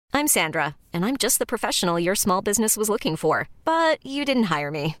I'm Sandra, and I'm just the professional your small business was looking for. But you didn't hire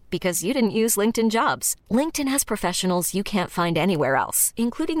me because you didn't use LinkedIn Jobs. LinkedIn has professionals you can't find anywhere else,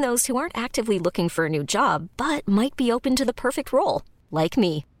 including those who aren't actively looking for a new job, but might be open to the perfect role, like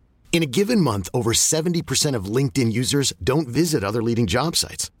me. In a given month, over 70% of LinkedIn users don't visit other leading job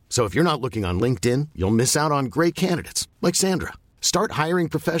sites. So if you're not looking on LinkedIn, you'll miss out on great candidates like Sandra. Start hiring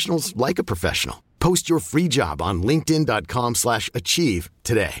professionals like a professional. Post your free job on linkedin.com/achieve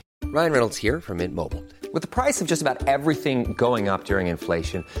today. Ryan Reynolds here from Mint Mobile. With the price of just about everything going up during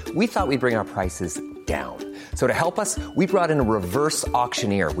inflation, we thought we'd bring our prices down. So to help us, we brought in a reverse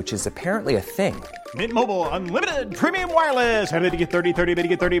auctioneer, which is apparently a thing. Mint Mobile Unlimited Premium Wireless. How to get 30, 30, how to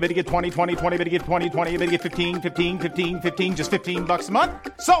get 30, how to get 20, 20, 20, how to get 20, 20, how to get 15, 15, 15, 15, just $15 a month?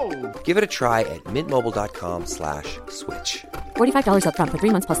 Sold! Give it a try at mintmobile.com/switch. $45 up front for 3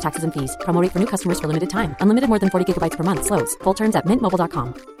 months plus taxes and fees. Promo rate for new customers for limited time. Unlimited more than 40 gigabytes per month. Slows full terms at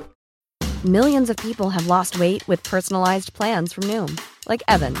mintmobile.com. Millions of people have lost weight with personalized plans from Noom. Like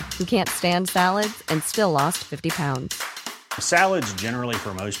Evan, who can't stand salads and still lost 50 pounds. Salads generally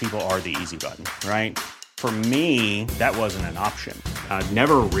for most people are the easy button, right? For me, that wasn't an option. I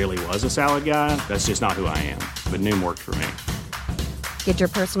never really was a salad guy. That's just not who I am. But Noom worked for me. Get your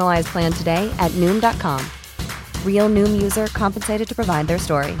personalized plan today at Noom.com. Real Noom user compensated to provide their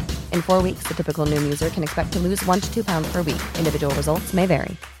story. In 4 weeks, the typical Noom user can expect to lose 1 to 2 pounds per week. Individual results may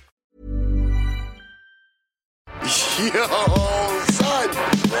vary. Yo, son.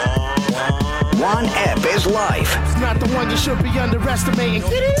 One Ep is life. It's not the one you should be underestimating.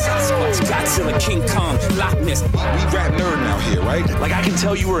 Sasquatch, Godzilla, King Kong, Loch Ness. We rap nerd now here, right? Like I can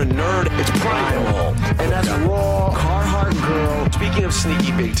tell you were a nerd. It's primal. And that's raw Carhartt girl. Speaking of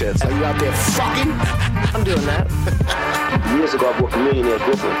sneaky big tits, are you out there fucking? I'm doing that. Years ago, I bought Millionaire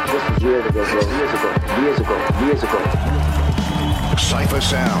Brooklyn. This was years ago, bro. Years ago. Cypher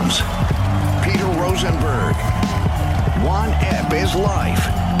Sounds. Peter Rosenberg. One Ep is life.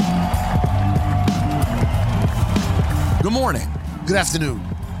 Good morning. Good afternoon.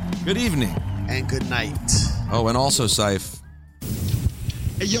 Good evening. And good night. Oh, and also, Syph.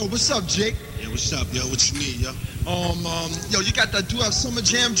 Hey, yo, what's up, Jake? Yeah, what's up, yo? What you need, yo? Yo, you got that Do-Up Summer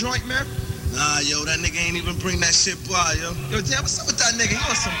Jam joint, man? Nah, yo, that nigga ain't even bring that shit by, yo. Yo, damn, what's up with that nigga? You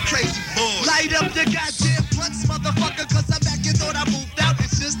on some crazy bull. Light up the goddamn blunts, motherfucker, cause I'm back and thought I moved out.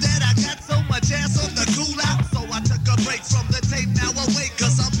 It's just that I got so much ass on the cool out. So I took a break from the tape, now awake,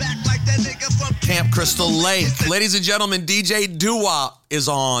 cause I'm back like that nigga from Camp Crystal Lake. Ladies and gentlemen, DJ Doo-Wop is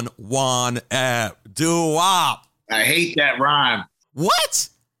on One Ep. Doo-Wop. I hate that rhyme. What?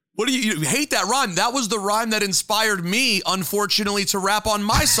 What do you hate that rhyme? That was the rhyme that inspired me, unfortunately, to rap on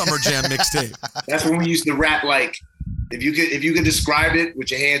my Summer Jam mixtape. That's when we used to rap like, if you could describe it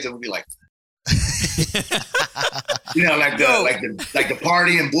with your hands, it would be like, you know, like the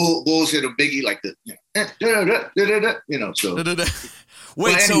party and bullshit of Biggie, like the, you know, so.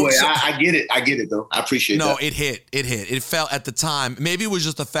 Wait, well, anyway, I get it though. I appreciate that. No, it hit. It felt at the time. Maybe it was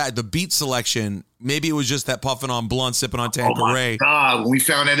just the beat selection. Maybe it was just that puffing on blunt, sipping on Tanqueray. Oh my God, when we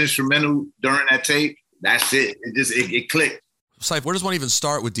found that instrumental during that tape, that's it. It clicked. Syph, where does one even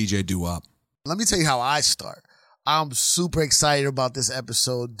start with DJ Doo-Wop? Let me tell you how I start. I'm super excited about this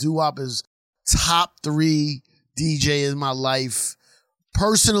episode. Doo-Wop is top 3 DJ in my life.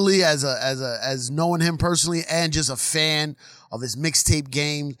 Personally, as knowing him personally, and just a fan of his mixtape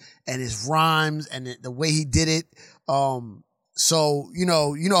game and his rhymes and the way he did it. So you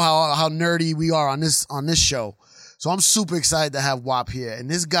know how nerdy we are on this show. So I'm super excited to have Wop here. And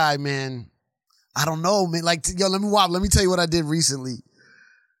this guy, man, I don't know, man. Like, yo, let me tell you what I did recently.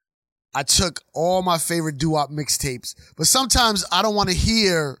 I took all my favorite doo-wop mixtapes, but sometimes I don't want to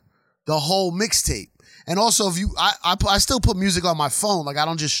hear the whole mixtape. And also, I still put music on my phone. Like, I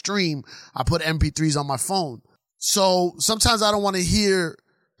don't just stream. I put MP3s on my phone. So sometimes I don't want to hear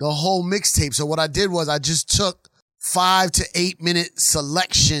the whole mixtape. So what I did was I just took 5 to 8 minute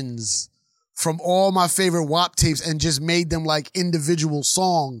selections from all my favorite WAP tapes and just made them like individual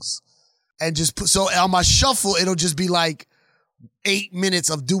songs. And just so on my shuffle, it'll just be like 8 minutes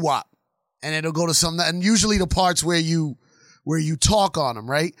of doo-wop. And it'll go to something. And usually the parts where you talk on them,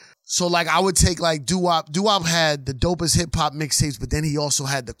 right? So like I would take like doo-wop. Doo-wop had the dopest hip hop mixtapes, but then he also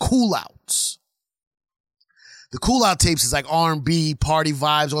had the cool outs. The cool out tapes is like R&B, party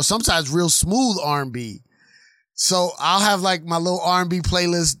vibes, or sometimes real smooth R&B. So I'll have like my little R&B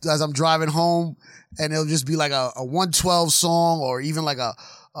playlist as I'm driving home, and it'll just be like a 112 song, or even like a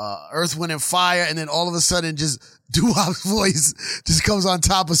Earth, Wind and Fire, and then all of a sudden just doo-wop's voice just comes on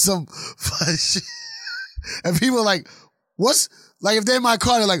top of some shit. And people are like, what's, like if they're in my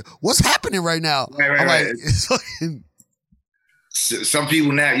car, they're like, what's happening right now? Right. I'm like, it's fucking, some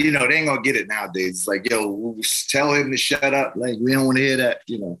people now, they ain't gonna get it nowadays. It's like, yo, we'll tell him to shut up. Like, we don't want to hear that.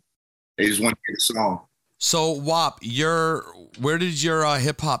 They just want to hear the song. So, WAP, where did your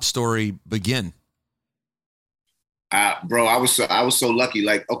hip hop story begin? Bro, I was so lucky.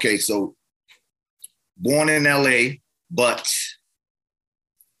 Like, okay, so born in LA, but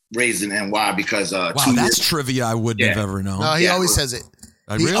raised in NY because wow, that's trivia I wouldn't have ever known. No, he always says it.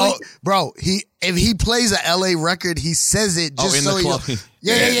 Really? Bro, if he plays a LA record, he says it just in so the club.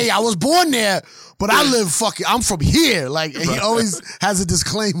 Yeah. I was born there, but I live I'm from here. Like, he always has a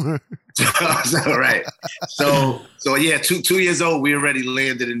disclaimer. Right. So yeah, 2 years old, we already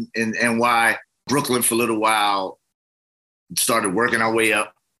landed in NY, Brooklyn for a little while, started working our way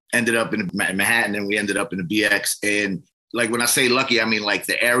up, ended up in Manhattan, and we ended up in the BX. And like, when I say lucky, I mean like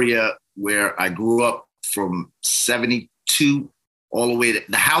the area where I grew up from 72 all the way to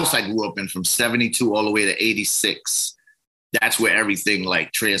the house I grew up in from 72 all the way to 86. That's where everything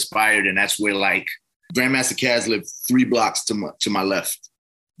like transpired. And that's where like Grandmaster Caz lived 3 blocks to my left.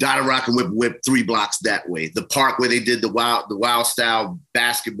 Dada Rock and Whip 3 blocks that way. The park where they did the wild style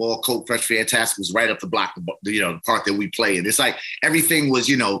basketball, Coke Fresh Fantastic was right up the block, the park that we play in. It's like everything was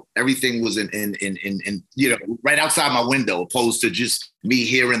in right outside my window, opposed to just me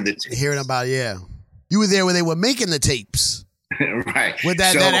hearing about, yeah. You were there when they were making the tapes. Right. With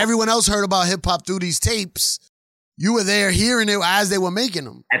that everyone else heard about hip hop through these tapes. You were there hearing it as they were making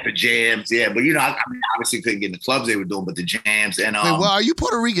them. At the jams, yeah. But, I obviously couldn't get in the clubs they were doing, but the jams. And wait, well, are you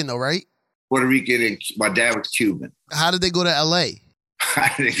Puerto Rican, though, right? Puerto Rican, and my dad was Cuban. How did they go to L.A.?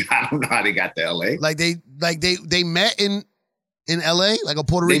 I don't know how they got to L.A. Like, they met in L.A., like a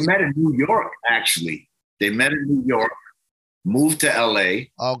Puerto Rican? They met in New York, actually. They met in New York, moved to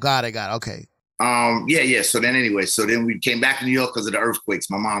L.A. Oh, got it. Okay. Yeah. So then we came back to New York because of the earthquakes.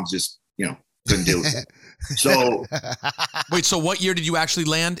 My mom just, couldn't do it. So wait, so what year did you actually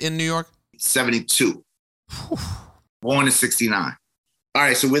land in New York? 72. Born in 69. All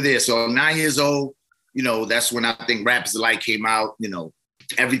right, so we're there. So I'm 9 years old. That's when I think Rap Is the Light came out.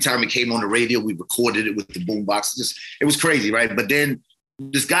 Every time it came on the radio, we recorded it with the boombox. It was crazy, right? But then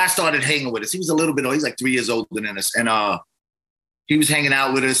this guy started hanging with us. He was a little bit old. He's like 3 years older than us. And he was hanging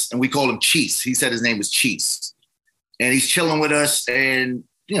out with us, and we called him Cheese. He said his name was Cheese. And he's chilling with us and,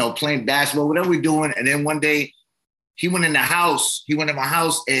 playing basketball, whatever we're doing. And then one day he went in my house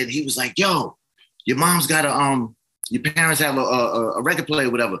and he was like, yo, your mom's got your parents have a record player or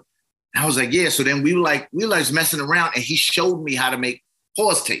whatever. And I was like, yeah. So then we were messing around, and he showed me how to make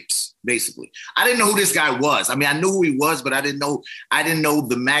pause tapes, basically. I didn't know who this guy was. I mean, I knew who he was, but I didn't know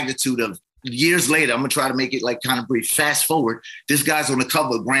the magnitude of. Years later, I'm going to try to make it like kind of brief. Fast forward, this guy's on the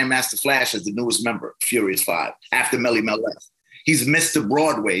cover of Grandmaster Flash as the newest member, Furious 5, after Melly Mel left. He's Mr.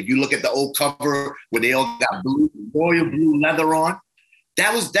 Broadway. If you look at the old cover where they all got royal blue leather on,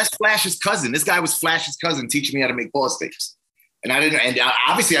 that's Flash's cousin. This guy was Flash's cousin teaching me how to make pause tapes. And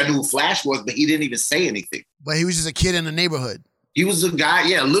obviously I knew who Flash was, but he didn't even say anything. But he was just a kid in the neighborhood. He was a guy,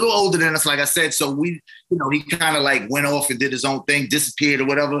 a little older than us, like I said. So he kind of like went off and did his own thing, disappeared or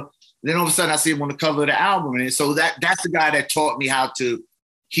whatever. Then all of a sudden I see him on the cover of the album. And so that's the guy that taught me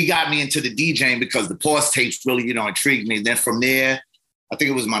he got me into the DJing because the pause tapes really, intrigued me. And then from there, I think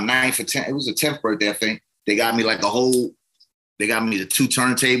it was my 9th or 10th, it was a 10th birthday, I think. They got me the 2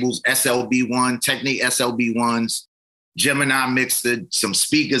 turntables, SLB1, Technique SLB1s, Gemini mixer, some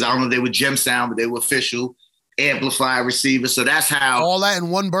speakers. I don't know if they were Gem Sound, but they were official, amplifier receiver. So that's how. All that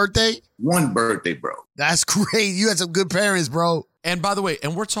in one birthday? One birthday, bro. That's great. You had some good parents, bro. And by the way,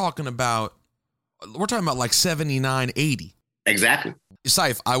 we're talking about like 79, 80. Exactly.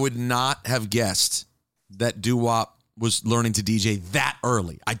 Saif, I would not have guessed that Doo-Wop was learning to DJ that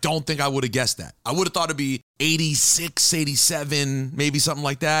early. I don't think I would have guessed that. I would have thought it'd be 86, 87, maybe something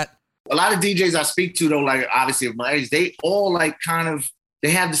like that. A lot of DJs I speak to, though, like obviously of my age, they all like kind of,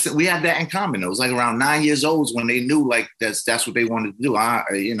 we have that in common. It was like around 9 years old when they knew like that's what they wanted to do.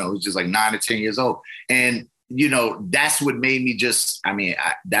 It was just like 9 or 10 years old. And that's what made me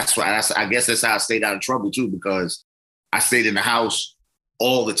I guess that's how I stayed out of trouble too, because I stayed in the house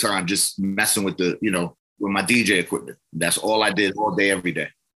all the time, just messing with with my DJ equipment. That's all I did all day, every day.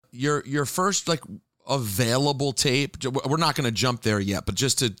 Your first like available tape, we're not going to jump there yet, but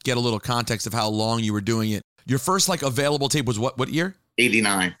just to get a little context of how long you were doing it. Your first like available tape was what year?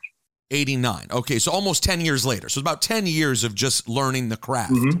 89. 89. Okay. So almost 10 years later. So about 10 years of just learning the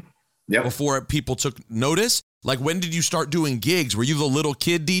craft. Mm-hmm. Yep. Before people took notice? Like, when did you start doing gigs? Were you the little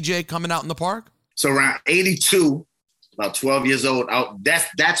kid DJ coming out in the park? So around 82, about 12 years old,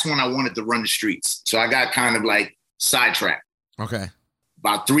 that's when I wanted to run the streets. So I got kind of like sidetracked. Okay.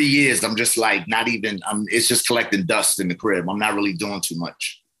 about 3 years, I'm just like it's just collecting dust in the crib. I'm not really doing too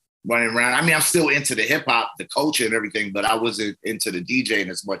much running around. I mean, I'm still into the hip hop, the culture and everything, but I wasn't into the DJing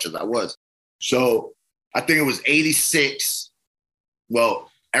as much as I was. So I think it was 86.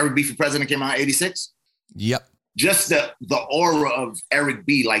 Well, Eric B for President came out in 86. Yep. Just the aura of Eric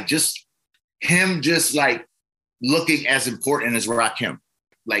B, like just him just like looking as important as Rakim.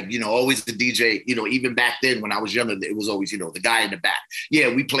 Like, always the DJ, even back then when I was younger, it was always, the guy in the back.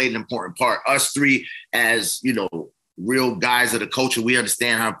 Yeah, we played an important part. Us three as, real guys of the culture, we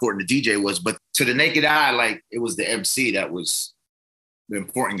understand how important the DJ was. But to the naked eye, like it was the MC that was the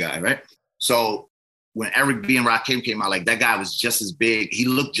important guy, right? So when Eric B and Rakim came out, like that guy was just as big. He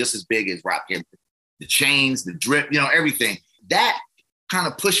looked just as big as Rakim. The chains, the drip, everything. That kind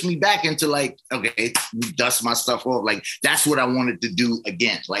of pushed me back into like, okay, dust my stuff off. Like that's what I wanted to do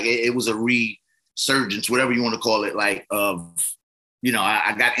again. Like it was a resurgence, whatever you want to call it. Like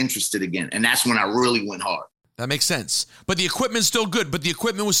I got interested again, and that's when I really went hard. That makes sense. But the equipment's still good. But the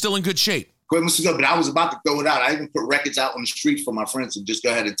equipment was still in good shape. Equipment's good, but I was about to throw it out. I even put records out on the streets for my friends to just go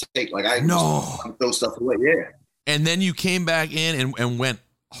ahead and take. Like I throw stuff away. Yeah. And then you came back in and went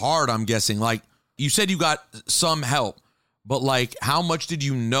hard. I'm guessing. Like you said, you got some help. But like, how much did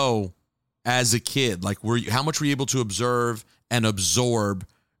you know as a kid? Like, how much were you able to observe and absorb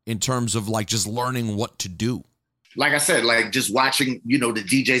in terms of like just learning what to do? Like I said, like just watching, the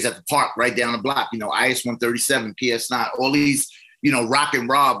DJs at the park right down the block, IS 137, PS9, all these, Rockin'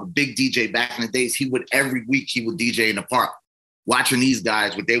 Rob, a big DJ back in the days, every week he would DJ in the park, watching these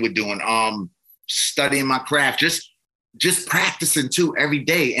guys, what they were doing, studying my craft, just practicing too every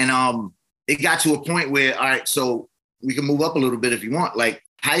day. And it got to a point where, all right, so we can move up a little bit if you want. Like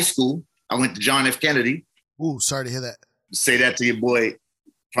high school, I went to John F. Kennedy. Ooh, sorry to hear that. Say that to your boy,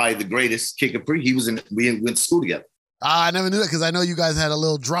 probably the greatest, Kid Capri. We went to school together. I never knew that because I know you guys had a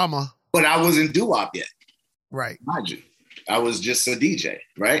little drama. But I wasn't doo-wop yet. Right. Mind you. I was just a DJ,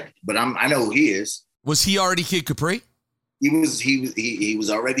 right? But I know who he is. Was he already Kid Capri? He was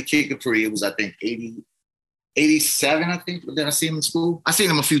already Kid Capri. It was, I think, 87, I think. Did I see him in school? I seen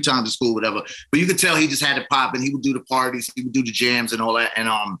him a few times in school, whatever. But you could tell he just had it popping. He would do the parties. He would do the jams and all that. And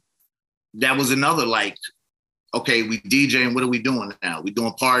that was another like, okay, we DJing. What are we doing now? We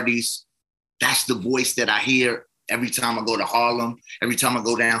doing parties. That's the voice that I hear every time I go to Harlem. Every time I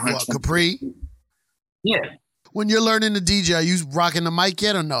go down Hunt. Capri? Yeah. When you're learning to DJ, are you rocking the mic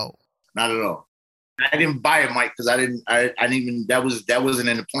yet or no? Not at all. I didn't buy a mic because I didn't even, that wasn't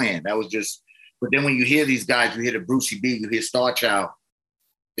in the plan. That was just, but then when you hear these guys, you hear the Brucey B, you hear Star Child,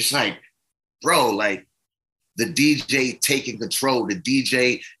 it's like, bro, like the DJ taking control, the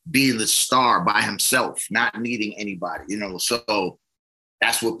DJ being the star by himself, not needing anybody, so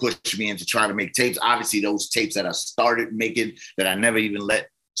that's what pushed me into trying to make tapes. Obviously those tapes that I started making that I never even let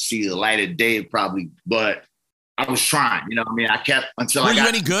see the light of day probably, but I was trying, I kept until Were you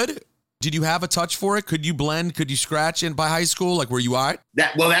any good? Did you have a touch for it? Could you blend? Could you scratch in by high school? Like, were you all right?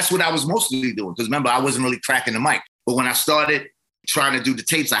 That's what I was mostly doing. Because remember, I wasn't really cracking the mic. But when I started trying to do the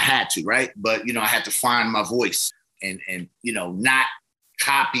tapes, I had to, right? But, I had to find my voice and not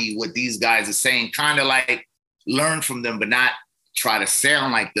copy what these guys are saying. Kind of like learn from them, but not try to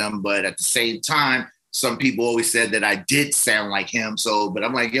sound like them. But at the same time, some people always said that I did sound like him. So, but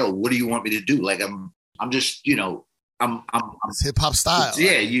I'm like, yo, what do you want me to do? Like, I'm just, I'm it's hip hop style.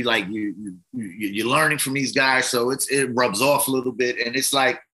 Yeah, you're learning from these guys, so it rubs off a little bit. And it's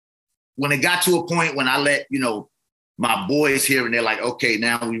like when it got to a point when I let my boys hear and they're like, okay,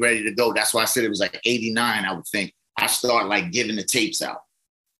 now we ready to go. That's why I said it was like 89. I would think I start like giving the tapes out.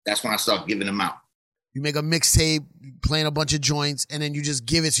 That's when I start giving them out. You make a mixtape, playing a bunch of joints, and then you just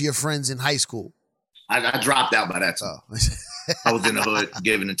give it to your friends in high school. I dropped out by that time. I was in the hood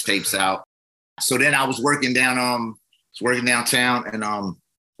giving the tapes out. So then I was working downtown and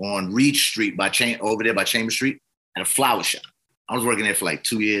on Reed Street over there by Chambers Street at a flower shop. I was working there for like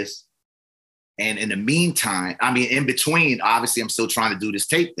 2 years. And in the meantime, in between, obviously I'm still trying to do this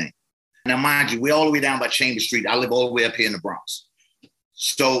tape thing. Now, mind you, we're all the way down by Chambers Street. I live all the way up here in the Bronx.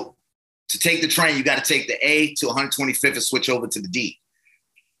 So to take the train, you got to take the A to 125th and switch over to the D.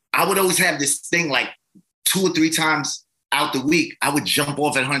 I would always have this thing like 2 or 3 times out the week, I would jump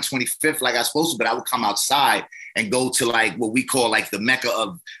off at 125th like I was supposed to, but I would come outside and go to like what we call like the mecca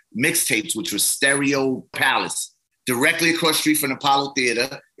of mixtapes, which was Stereo Palace, directly across the street from the Apollo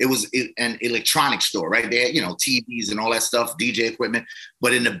Theater. It was an electronics store right there, TVs and all that stuff, DJ equipment.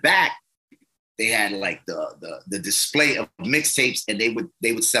 But in the back, they had like the display of mixtapes, and they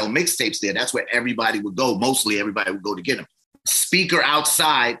would sell mixtapes there. That's where everybody would go. Mostly everybody would go to get them. Speaker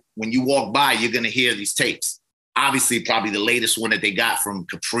outside, when you walk by, you're going to hear these tapes. obviously probably the latest one that they got from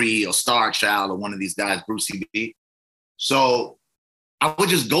Capri or Star Child or one of these guys, Brucey B. So I would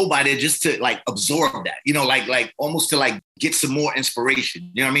just go by there just to like absorb that, you know, like almost to like get some more inspiration,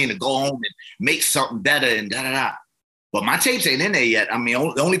 you know what I mean? To go home and make something better and da-da-da. But my tapes ain't in there yet. I mean,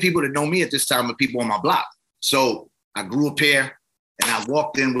 the only people that know me at this time are people on my block. So I grew up here and I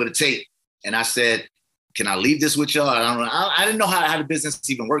walked in with a tape and I said, can I leave this with y'all? I didn't know how the business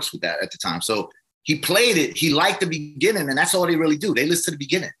even works with that at the time. So he played it. He liked the beginning, and that's all they really do. They listen to the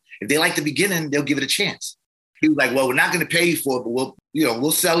beginning. If they like the beginning, they'll give it a chance. He was like, well, we're not going to pay you for it, but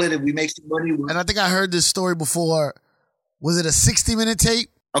we'll sell it and we make some money. And I think I heard this story before. Was it a 60-minute tape?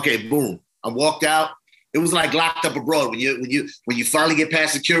 Okay, boom. I walked out. It was like Locked Up Abroad when you finally get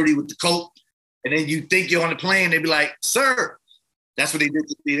past security with the coat, and then you think you're on the plane. They be like, sir. That's what they did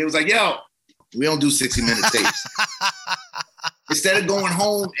to me. They was like, yo, we don't do 60-minute tapes. Instead of going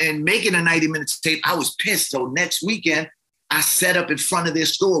home and making a 90-minute tape, I was pissed. So next weekend, I set up in front of their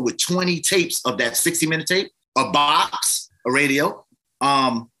store with 20 tapes of that 60-minute tape, a box, a radio,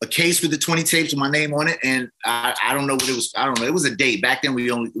 a case with the 20 tapes with my name on it. And I don't know what it was. I don't know. It was a date. Back then, we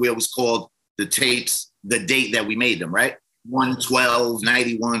always called the tapes the date that we made them, right?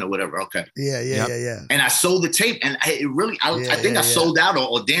 1/12/91 or whatever. Okay. Yeah. And I sold the tape, and I think I sold out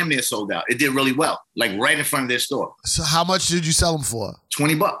or damn near sold out. It did really well, like right in front of their store. So how much did you sell them for?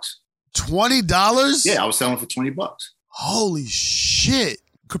 $20. $20? Yeah, I was selling for $20. Holy shit.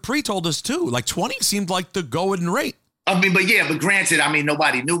 Capri told us too. Like 20 seemed like the going rate. I mean, but granted, I mean,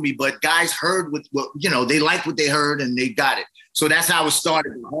 nobody knew me, but guys heard they liked what they heard and they got it. So that's how it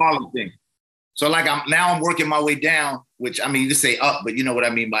started, the Harlem thing. So like I'm working my way down, which I mean, you just say up, but you know what I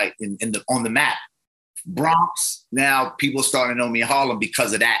mean by on the map. Bronx, now people starting to know me in Harlem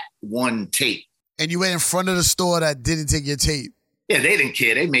because of that one tape. And you went in front of the store that didn't take your tape. Yeah, they didn't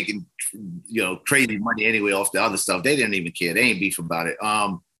care. They making crazy money anyway off the other stuff. They didn't even care. They ain't beef about it.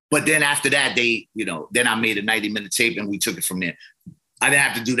 But then after that, then I made a 90-minute tape and we took it from there. I didn't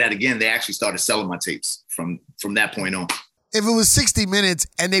have to do that again. They actually started selling my tapes from that point on. If it was 60 minutes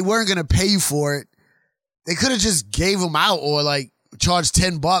and they weren't going to pay you for it, they could have just gave them out or like charged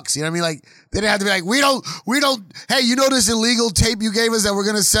 $10. You know what I mean? Like they didn't have to be like, we don't, hey, you know this illegal tape you gave us that we're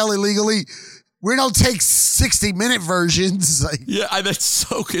going to sell illegally? We don't take 60-minute versions. Like, yeah,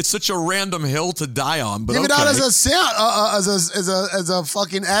 it's such a random hill to die on. But give it out as a sound, as a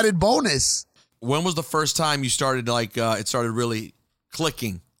fucking added bonus. When was the first time you started it started really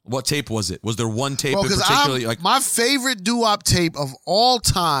clicking? What tape was it? Was there one tape in particular? My favorite doo-wop tape of all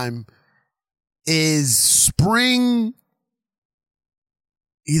time is Spring,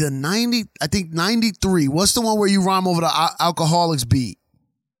 either 90, I think 93. What's the one where you rhyme over the Alcoholics beat?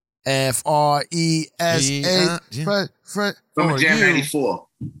 FRESA. From Jam 94.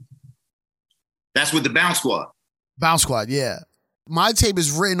 That's with the Bounce Squad. Bounce Squad, yeah. My tape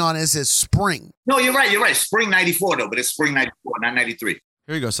is written on it. It says Spring. No, you're right. Spring 94, though, but it's Spring 94, not 93.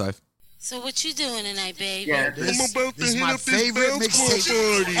 Here you go, Saif. So what you doing tonight, baby? Yeah, this is my favorite mixtape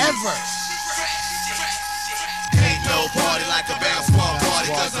ever. Ain't no party like a Bounce Squad party,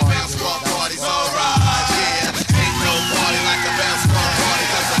 cause a Bounce Squad party's alright, yeah. Ain't no party like a Bounce Squad party,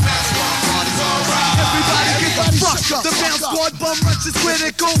 cause a Bounce Squad party's alright. Everybody get the fuck up. The Bounce Squad bum rush is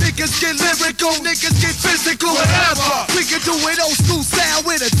critical. Niggas get lyrical, niggas get physical. Whatever. We can do it old school style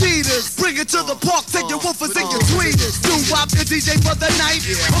with Adidas. Bring it to the park, take your woofers and your tweeters. Doo-wop the DJ for the night.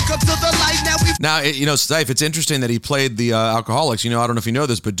 Hook up to the light, now we... Now, Saif, it's interesting that he played the Alcoholics. I don't know if you know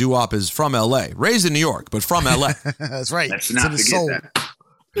this, but doo-wop is from L.A. Raised in New York, but from L.A. That's right. Let's not forget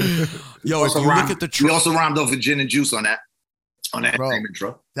that. Yo, if you look at the... We also rhymed over Gin and Juice on that same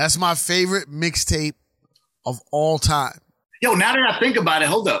intro. That's my favorite mixtape of all time. Yo, now that I think about it,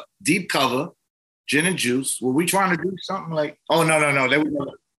 hold up. Deep Cover, Gin and Juice. Were we trying to do something like... Oh, no.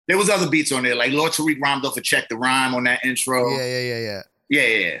 There was other beats on there. Like Lord Tariq rhymed off a Check the Rhyme on that intro.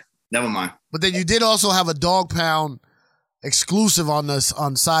 Yeah. Never mind. But then you did also have a Dog Pound exclusive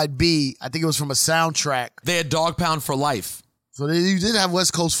on side B. I think it was from a soundtrack. They had Dog Pound for life. So you did have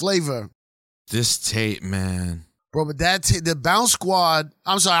West Coast flavor. This tape, man. Bro, but the Bounce Squad...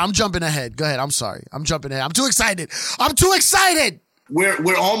 I'm sorry, I'm jumping ahead. Go ahead, I'm sorry. I'm jumping ahead. I'm too excited.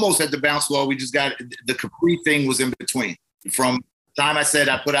 We're almost at the Bounce Squad. We just got... The Capri thing was in between. From the time I said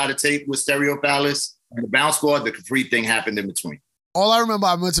I put out a tape with Stereo Palace and the Bounce Squad, the Capri thing happened in between. All I remember,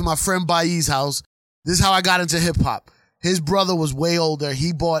 I went to my friend Bailly's house. This is how I got into hip-hop. His brother was way older.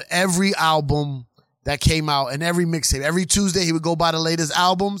 He bought every album that came out and every mixtape. Every Tuesday, he would go buy the latest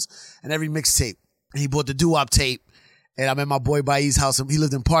albums and every mixtape. And he bought the doo-wop tape. And I'm at my boy Bailly's house. And he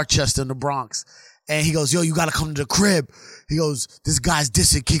lived in Parkchester in the Bronx. And he goes, yo, you got to come to the crib. He goes, this guy's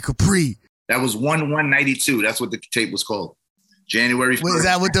dissing Kid Capri. That was 1/1/92. That's what the tape was called. January 1st. Wait, is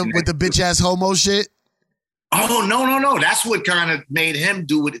that with the bitch ass homo shit? Oh, no. That's what kind of made him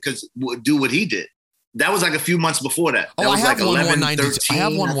do what he did. That was like a few months before that. That I was have like 1/1/92. I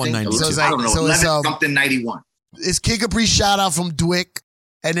have 1/1/92. So it's I like, don't know, so it's 11 something 91. It's Kid Capri shout out from Dwick,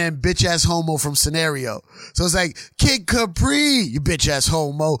 and then bitch ass homo from Scenario. So it's like Kid Capri, you bitch ass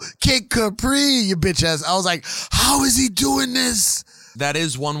homo. Kid Capri, you bitch ass. I was like, how is he doing this? That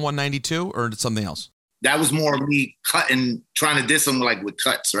is 1/1/92 or something else? That was more of me cutting, trying to diss him like with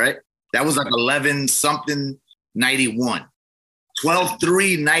cuts, right? That was like 11 something 91.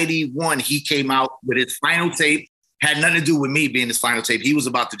 12/3/91, he came out with his final tape. Had nothing to do with me being his final tape. He was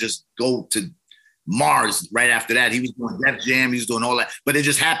about to just go to Mars right after that. He was doing Def Jam. He was doing all that. But it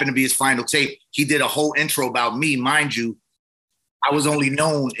just happened to be his final tape. He did a whole intro about me. Mind you, I was only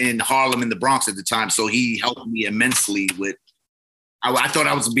known in Harlem and the Bronx at the time. So he helped me immensely with, I thought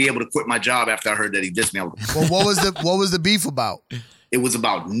I was going to be able to quit my job after I heard that he dissed me. Well, what was the beef about? It was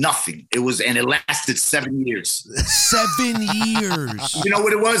about nothing. It lasted 7 years. 7 years. You know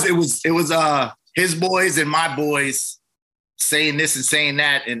what it was? It was his boys and my boys saying this and saying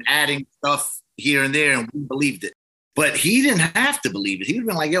that and adding stuff here and there, and we believed it. But he didn't have to believe it. He'd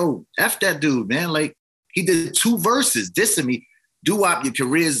been like, yo, F that dude, man. Like, he did 2 verses dissing me. Doo-wop, your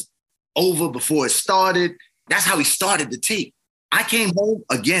career's over before it started. That's how he started the tape. I came home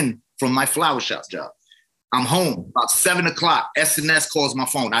again from my flower shop job. I'm home about 7 o'clock. SNS calls my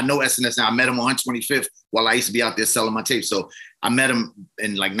phone. I know SNS now. I met him on 125th while I used to be out there selling my tape. So I met him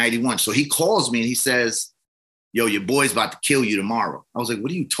in like 91. So he calls me and he says, yo, your boy's about to kill you tomorrow. I was like,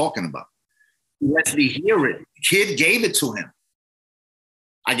 what are you talking about? He lets me hear it. Kid gave it to him,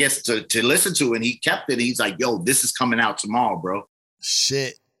 I guess, to listen to, and he kept it. He's like, yo, this is coming out tomorrow, bro.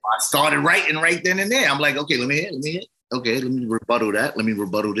 Shit. I started writing right then and there. I'm like, okay, let me hear. Okay, let me rebuttal that. Let me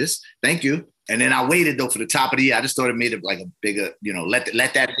rebuttal this. Thank you. And then I waited, though, for the top of the year. I just thought it made it like a bigger, let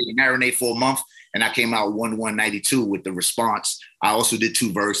that thing marinate for a month. And I came out 1/1/92 with the response. I also did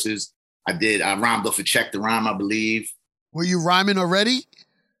 2 verses. I rhymed off a Check the Rhyme, I believe. Were you rhyming already?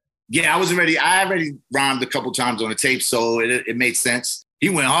 Yeah, I was already. I already rhymed a couple times on the tape, so it made sense. He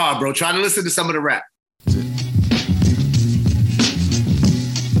went hard, bro. Try to listen to some of the rap.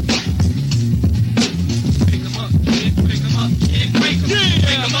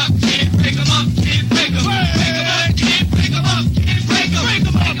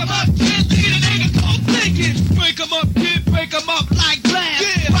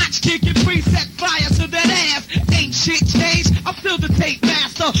 Shit changed. I'm still the tape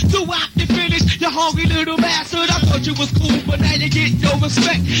master. Doo-wop, you finish, you hungry little bastard. I thought you was cool, but now you get no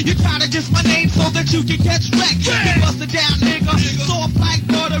respect. You try to diss my name so that you can catch wreck. You bust it down, nigga. Soft like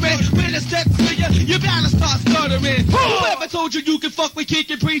buttering. When it steps to you, you bound to start stuttering. Whoever told you can fuck with Kid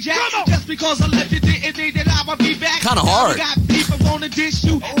Capri Jack? Just because I left you didn't mean that I would be back. Kind of hard. You got people wanna diss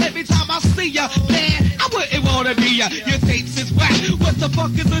you every time I see ya. Man, I wouldn't wanna be ya. Your tapes is whack. What the fuck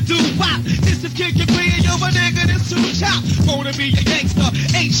is a doo-wop? This is Kid Capri and you're a nigga that's too chop. Wanna be a gangster,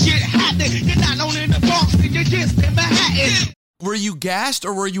 ain't shit happening. You're not known in the Bronx and you're just in Manhattan. Were you gassed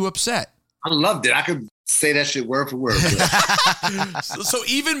or were you upset? I loved it. I could say that shit word for word. So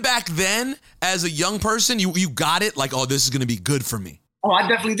even back then, as a young person, you got it? Like, oh, this is going to be good for me. Oh, I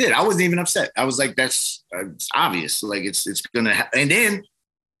definitely did. I wasn't even upset. I was like, that's it's obvious. Like, it's going to happen. And then,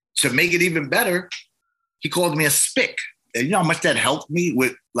 to make it even better, he called me a spick. And you know how much that helped me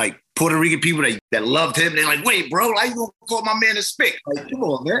with, like, Puerto Rican people that loved him? They're like, wait, bro, how you going to call my man a spick? Like, come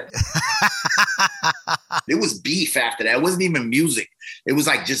on, man. It was beef after that. It wasn't even music. It was,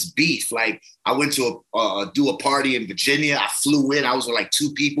 like, just beef. Like, I went to do a party in Virginia. I flew in. I was with, like,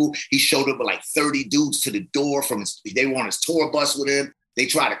 2 people. He showed up with, like, 30 dudes to the door. They were on his tour bus with him. They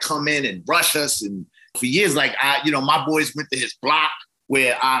tried to come in and rush us. And for years, like, my boys went to his block,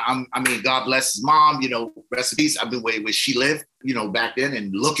 where I mean, God bless his mom, rest in peace. I've been where she lived, back then,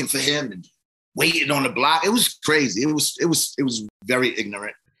 and looking for him and waiting on the block. It was crazy. It was very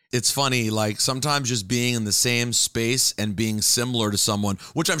ignorant. It's funny, like sometimes just being in the same space and being similar to someone,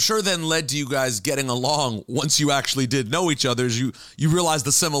 which I'm sure then led to you guys getting along once you actually did know each other, you realized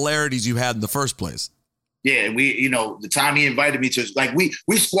the similarities you had in the first place. Yeah, the time he invited me to, like,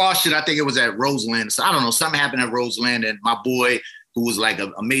 we squashed it. I think it was at Roseland. So I don't know, something happened at Roseland, and my boy, who was like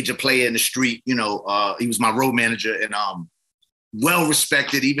a major player in the street, he was my road manager and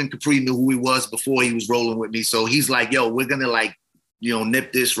well-respected. Even Capri knew who he was before he was rolling with me. So he's like, yo, we're going to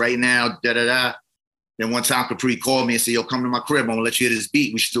nip this right now, da-da-da. Then one time Capri called me and said, yo, come to my crib. I'm going to let you hear this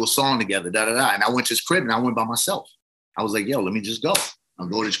beat. We should do a song together, da-da-da. And I went to his crib and I went by myself. I was like, yo, let me just go. I'll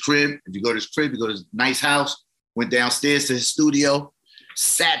go to his crib. If you go to his crib, you go to his nice house. Went downstairs to his studio,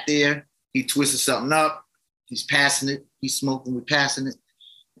 sat there, He twisted something up. He's passing it. He's smoking. We're passing it.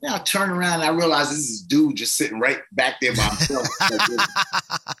 And I turn around and I realize this is dude just sitting right back there by himself.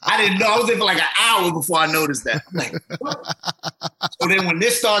 I didn't know. I was there for like an hour before I noticed that. I'm like, what? So then when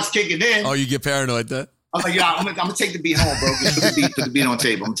this starts kicking in. Oh, you get paranoid then? I'm like, I'm gonna take the beat home, bro. Just put the beat on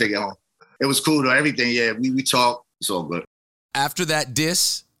tape. I'm gonna take it home. It was cool though. Everything, yeah. We talk. It's all good. After that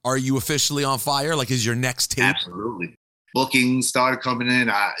diss, are you officially on fire? Like, is your next tape? Absolutely. Bookings started coming in.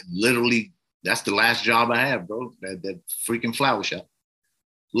 I literally, that's the last job I had, bro. That freaking flower shop.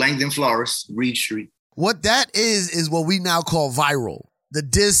 Langdon Florist, Reed Street. What that is what we now call viral. The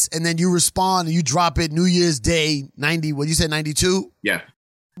diss, and then you respond and you drop it New Year's Day, 90, what you said, 92? Yeah.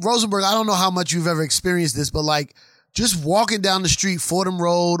 Rosenberg, I don't know how much you've ever experienced this, but like just walking down the street, Fordham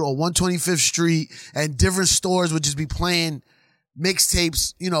Road or 125th Street, and different stores would just be playing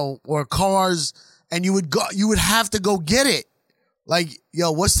mixtapes, or cars, and you would have to go get it. Like,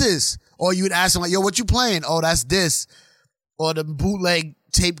 yo, what's this? Or you would ask them like, yo, what you playing? Oh, that's this. Or the bootleg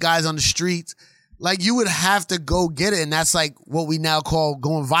tape guys on the streets. Like, you would have to go get it. And that's like what we now call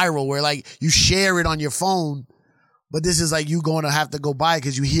going viral, where like you share it on your phone, but this is like you going to have to go buy it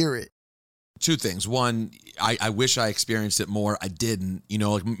because you hear it. Two things. One, I wish I experienced it more. I didn't.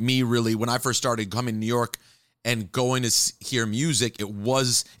 Like me really, when I first started coming to New York and going to hear music, it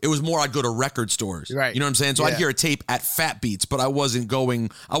was more I'd go to record stores. Right. You know what I'm saying? So I'd hear a tape at Fat Beats, but I wasn't on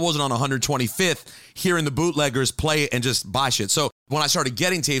 125th hearing the bootleggers play it and just buy shit. So when I started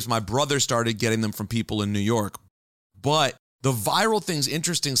getting tapes, my brother started getting them from people in New York. But the viral thing's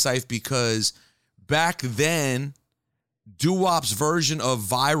interesting, Syph, because back then, doo-wop's version of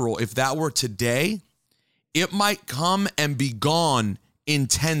viral, if that were today, it might come and be gone in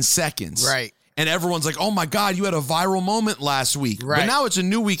 10 seconds. Right. And everyone's like, oh my God, you had a viral moment last week. Right. But now it's a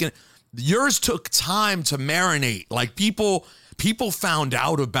new week. And yours took time to marinate. Like people found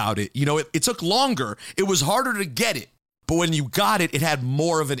out about it. It took longer. It was harder to get it. But when you got it, it had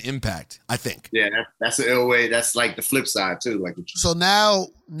more of an impact, I think. Yeah, that's the ill way. That's like the flip side too. Like, so now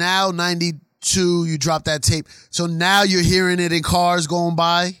 92, you dropped that tape. So now you're hearing it in cars going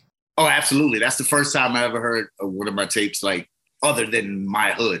by? Oh, absolutely. That's the first time I ever heard one of my tapes, like other than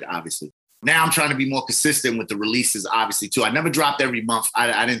My Hood, obviously. Now I'm trying to be more consistent with the releases, obviously, too. I never dropped every month.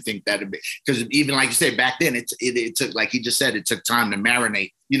 I didn't think that would be, because even like you said, back then, it took, like he just said, it took time to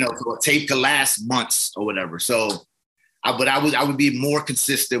marinate, so a tape could last months or whatever. So, I would be more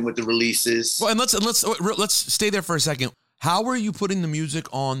consistent with the releases. Well, and let's stay there for a second. How were you putting the music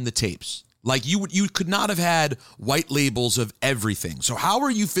on the tapes? Like you could not have had white labels of everything. So how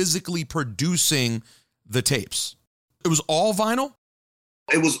are you physically producing the tapes? It was all vinyl?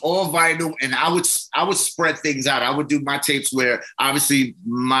 It was all vinyl, and I would spread things out. I would do my tapes where obviously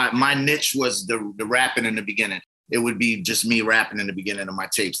my niche was the rapping in the beginning. It would be just me rapping in the beginning of my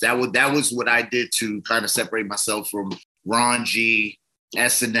tapes. That was what I did to kind of separate myself from Ron G,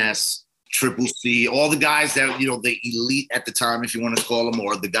 SNS, Triple C, all the guys that, the elite at the time, if you want to call them,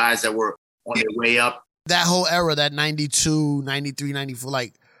 or the guys that were on their way up. That whole era, that 92, 93, 94,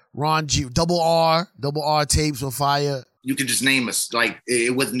 like Ron G, Double R tapes were fire. You could just name us. Like,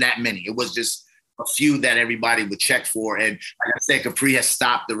 it wasn't that many. It was just a few that everybody would check for. And like I said, Capri has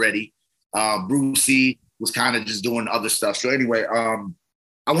stopped already. Brucey was kind of just doing other stuff. So anyway,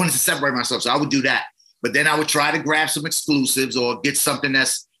 I wanted to separate myself. So I would do that. But then I would try to grab some exclusives or get something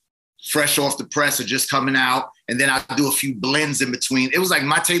that's fresh off the press or just coming out. And then I'd do a few blends in between. It was like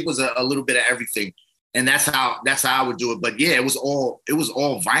my tape was a little bit of everything. And that's how I would do it. But yeah, it was all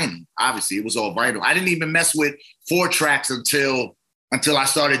vinyl. Obviously, it was all vinyl. I didn't even mess with 4 tracks until I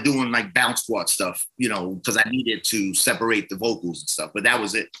started doing like bounce squad stuff, because I needed to separate the vocals and stuff. But that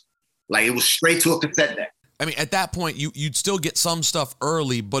was it. Like, it was straight to a cassette deck. I mean, at that point, you'd still get some stuff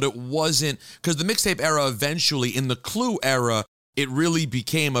early, but it wasn't, because the mixtape era eventually, in the Clue era, it really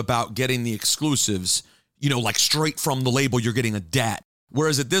became about getting the exclusives, like straight from the label, you're getting a DAT.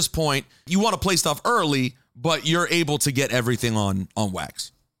 Whereas at this point, you want to play stuff early, but you're able to get everything on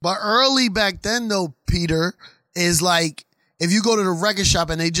wax. But early back then, though, Peter, is like, if you go to the record shop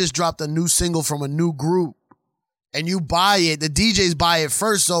and they just dropped a new single from a new group and you buy it, the DJs buy it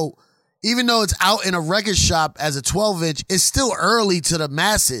first. So even though it's out in a record shop as a 12-inch, it's still early to the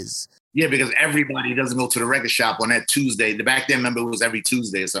masses. Yeah, because everybody doesn't go to the record shop on that Tuesday. Back then, remember, it was every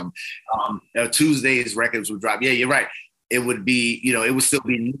Tuesday or something. Tuesdays, records would drop. Yeah, you're right. It would be, it would still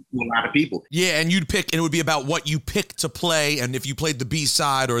be new to a lot of people. Yeah, and you'd pick, and it would be about what you picked to play, and if you played the B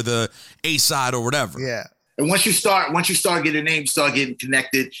side or the A side or whatever. Yeah. And once you start getting names, start getting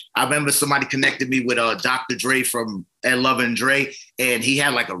connected. I remember somebody connected me with Dr. Dre from Ed Lover and Dre, and he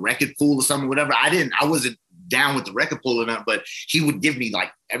had like a record pool or something, whatever. I wasn't down with the record pulling up, but he would give me,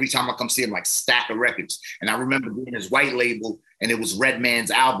 like, every time I come see him, like, stack of records. And I remember being his white label, and it was Redman's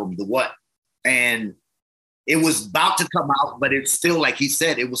album, The What? And it was about to come out, but it's still, like he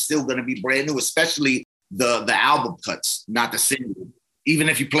said, it was still going to be brand new, especially the album cuts, not the single. Even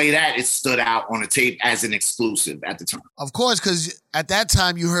if you play that, it stood out on a tape as an exclusive at the time. Of course, because at that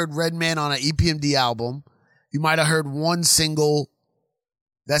time you heard Redman on an EPMD album. You might have heard one single.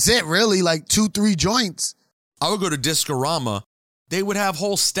 That's it, really, like 2-3 joints. I would go to Discorama. They would have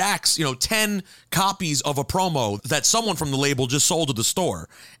whole stacks, 10 copies of a promo that someone from the label just sold to the store.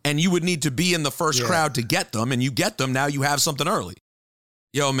 And you would need to be in the first crowd to get them. And you get them, now you have something early.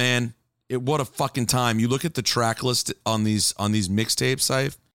 Yo, man, what a fucking time. You look at the track list on these mixtapes,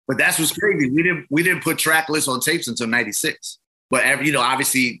 Saif. But that's what's crazy. We didn't put track lists on tapes until 96. But,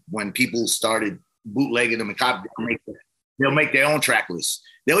 obviously when people started bootlegging them and copying, they'll make their own track lists.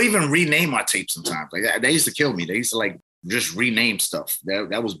 They'll even rename our tapes sometimes. Like, they used to kill me. They used to, like, just rename stuff.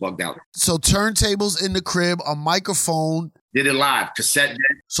 That was bugged out. So turntables in the crib, a microphone. Did it live, cassette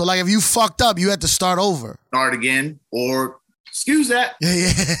deck. So, like, if you fucked up, you had to start over. Start again, or excuse that.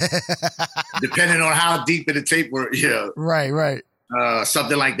 Yeah. Depending on how deep in the tape were. Yeah. Right.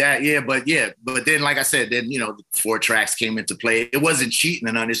 Something like that. Yeah. But then, like I said, then, the 4 tracks came into play. It wasn't cheating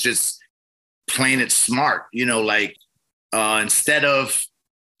or none. It's just playing it smart. Instead of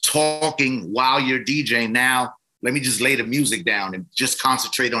talking while you're DJing, now let me just lay the music down and just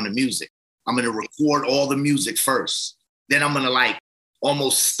concentrate on the music. I'm going to record all the music first. Then I'm going to, like,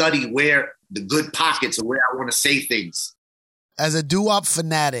 almost study where the good pockets or where I want to say things. As a doo-wop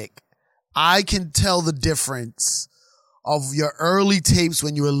fanatic, I can tell the difference of your early tapes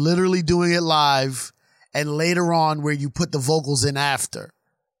when you were literally doing it live and later on where you put the vocals in after.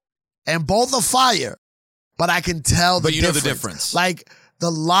 And both are fire, but I can tell the difference. But you know the difference. Like, the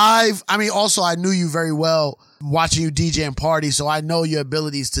live, also I knew you very well watching you DJ and party, so I know your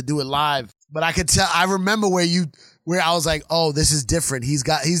abilities to do it live. But I could tell, I remember where I was like, oh, this is different.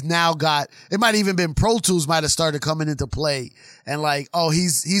 He's now got, it might even been Pro Tools might have started coming into play. And like, oh,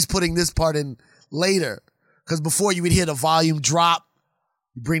 he's putting this part in later. Because before you would hear the volume drop,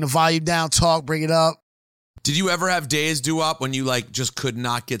 you bring the volume down, talk, bring it up. Did you ever have days, doo-wop, when you, like, just could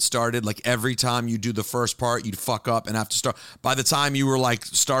not get started? Like, every time you do the first part, you'd fuck up and have to start. By the time you were, like,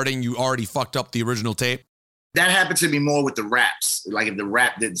 starting, you already fucked up the original tape? That happened to me more with the raps. Like, if the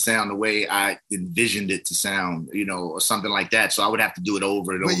rap didn't sound the way I envisioned it to sound, or something like that. So I would have to do it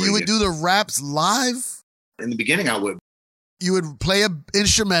over and over again. But you would do the raps live? In the beginning, I would. You would play an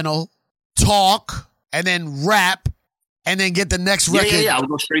instrumental, talk, and then rap, and then get the next record. Yeah, I would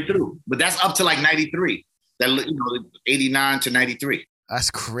go straight through. But that's up to, like, 93. That 89 to 93. That's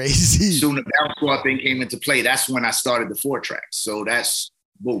crazy. Soon the bounce squad thing came into play. That's when I started the 4 tracks. So that's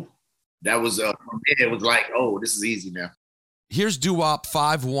boom. That was from there. It was like, oh, this is easy now. Here's doo-wop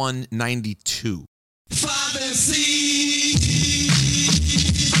 5192. 5MC,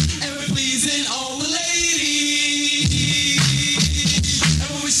 and we're pleasing all the ladies. And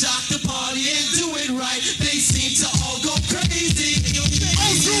when we shock the party and do it right, they seem to all go crazy.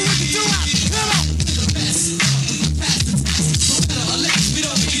 Oh, do what you do out. Come on.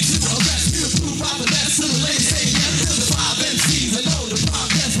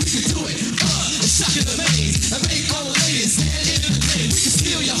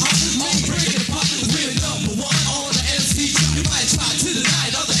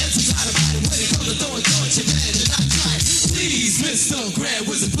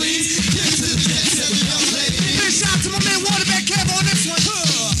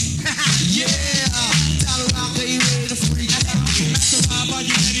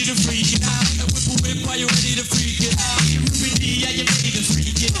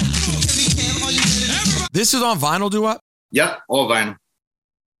 This is on vinyl, doo-wop? Yep, all vinyl.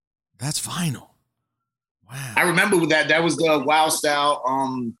 That's vinyl. Wow. I remember that was the Wild Style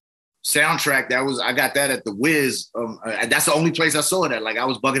soundtrack. I got that at the Wiz. That's the only place I saw it at. Like, I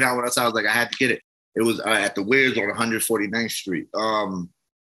was bugging out when I saw it. I was like, I had to get it. It was at the Wiz on 149th Street.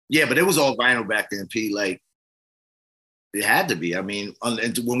 Yeah, but it was all vinyl back then, P. Like, it had to be. And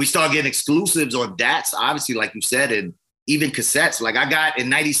when we started getting exclusives on DATs, obviously, like you said, and even cassettes. Like, I got in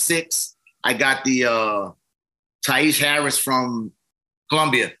 96, I got the Taish Harris from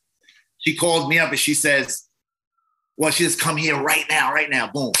Columbia. She called me up and she says, well, she says, come here right now,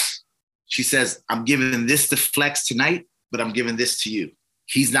 boom. She says, I'm giving this to Flex tonight, but I'm giving this to you.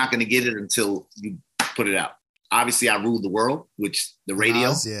 He's not going to get it until you put it out. Obviously, I ruled the world, which the radio.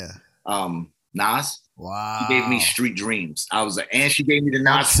 Nas, yeah. Nas. Wow. She gave me Street Dreams. And she gave me the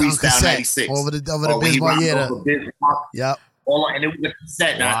Nas Freestyle 96. Over the Bismarck. Yep. And it was a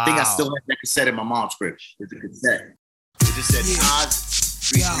cassette. And I think I still have that cassette in my mom's crib. It's a cassette. It just said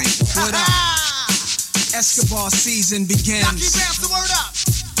Oz. What up? Escobar season begins. Now keep the word up.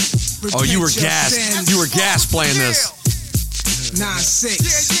 Oh, you were gassed. You were gassed playing this. 9-6.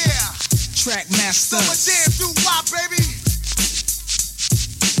 Yeah. Track master. Summer jam through WAP, baby.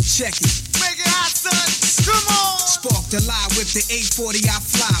 Check it. Make it hot, son. Come on. Spark the lie with the 840 I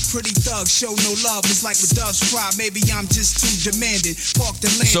fly. Pretty thug, show no love. It's like with doves cry. Maybe I'm just too demanding. Park the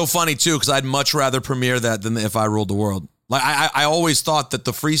land. So funny too, because I'd much rather premiere that than If I Ruled the World. Like I always thought that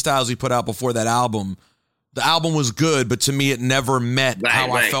the freestyles he put out before that album, the album was good, but to me it never met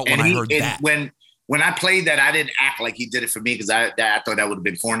how I felt when I heard that. When I played that, I didn't act like he did it for me because I thought that would have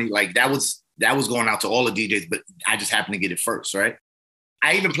been corny. Like that was going out to all the DJs, but I just happened to get it first, right?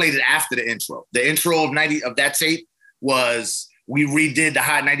 I even played it after the intro. The intro of that tape was we redid the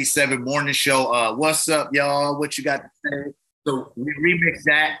Hot 97 morning show. What's up, y'all? What you got to say? So we remixed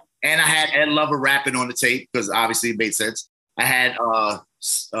that, and I had Ed Lover rapping on the tape because obviously it made sense. I had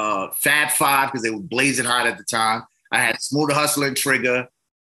Fab Five because they were blazing hot at the time. I had Smooth the Hustler and Trigger,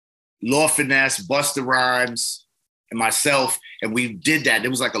 Lord Finesse, Busta Rhymes, and myself, and we did that. It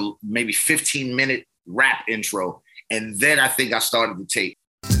was like a maybe 15-minute rap intro, and then I think I started the tape.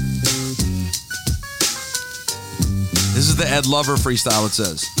 This is the Ed Lover freestyle, it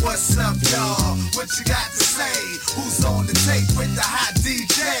says. What's up, y'all? What you got to say? Who's on the tape with the hot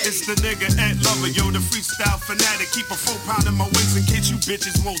DJ? It's the nigga Ed Lover, yo, the freestyle fanatic. Keep a 4 pound in my waist in case you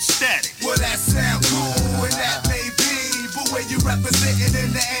bitches won't static. Well, that sound cool, and that may be, but where you representing in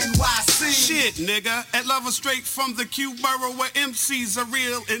the NYC? Shit, nigga. Ed Lover straight from the Q borough where MCs are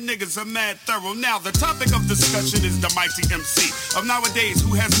real and niggas are mad thorough. Now, the topic of discussion is the mighty MC of nowadays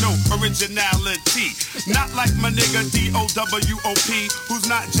who has no originality. Not like my nigga D-O-W-O-P, who's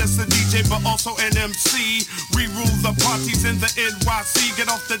not just a DJ but also an MC. We rule the parties in the NYC. Get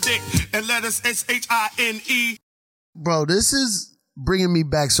off the dick and let us S-H-I-N-E. Bro, this is bringing me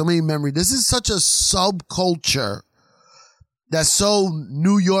back so many memories. This is such a subculture that's so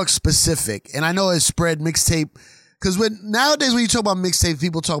New York specific. And I know it's spread mixtape. Because nowadays when you talk about mixtapes,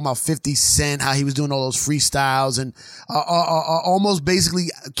 people talk about 50 Cent, how he was doing all those freestyles and almost basically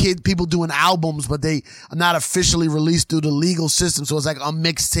people doing albums, but they are not officially released through the legal system. So it's like a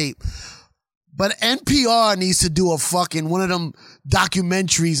mixtape. But NPR needs to do one of them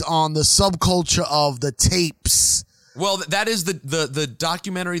documentaries on the subculture of the tapes. Well, that is the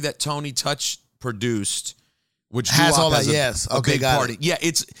documentary that Tony Touch produced, which has all that. A Yes, okay, big got party. it. Yeah,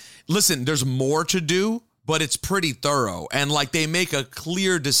 listen. There's more to do, but it's pretty thorough, and like they make a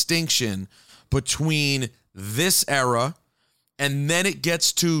clear distinction between this era, and then it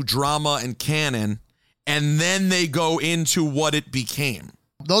gets to drama and canon, and then they go into what it became.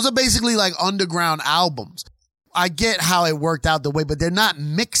 Those are basically like underground albums. I get how it worked out the way, but they're not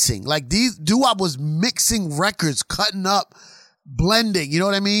mixing. Like doo-wop was mixing records, cutting up, blending. You know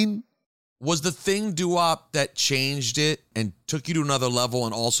what I mean? Was the thing doo-wop that changed it and took you to another level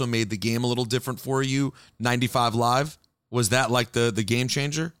and also made the game a little different for you, 95 Live? Was that like the game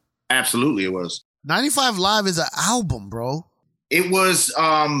changer? Absolutely, it was. 95 Live is an album, bro. It was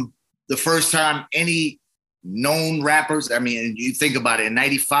the first time any known rappers, I mean, you think about it, in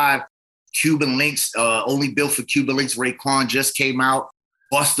 95, Cuban Links, Only Built for Cuban Links, Raekwon just came out.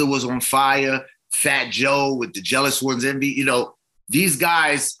 Busta was on fire. Fat Joe with the Jealous Ones, Envy. You know, these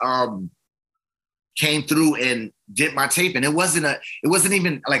guys came through and did my tape, and it wasn't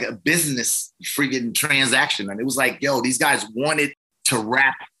even like a business freaking transaction. And it was like, yo, these guys wanted to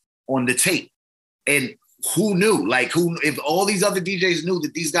rap on the tape. And who knew? Like, if all these other DJs knew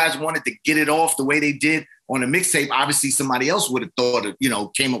that these guys wanted to get it off the way they did on a mixtape, obviously somebody else would have thought of,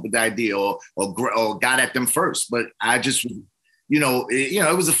 came up with the idea or got at them first. But I just,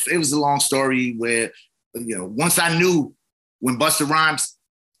 it was a long story where, once I knew when Busta Rhymes,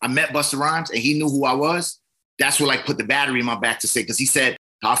 I met Busta Rhymes and he knew who I was, that's what like put the battery in my back to say, because he said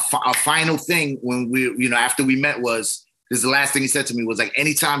our final thing when we, after we met was, because the last thing he said to me was like,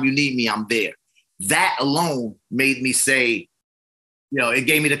 anytime you need me, I'm there. That alone made me say, it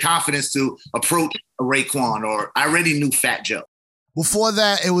gave me the confidence to approach a Raekwon, or I already knew Fat Joe. Before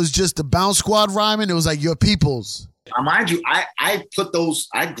that, it was just the Bounce Squad rhyming. It was like your peoples. Mind you, I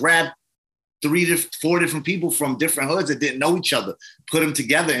grabbed 4 different people from different hoods that didn't know each other, put them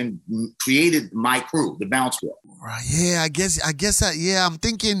together and created my crew, the Bounce Squad. Right. Yeah, I guess that, yeah, I'm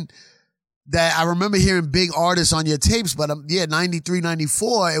thinking that I remember hearing big artists on your tapes, but 93,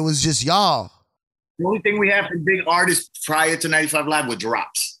 94, it was just y'all. The only thing we had from big artists prior to 95 Live were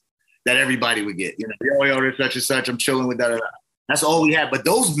drops that everybody would get. Yo, there's such and such, I'm chilling with that. That's all we had. But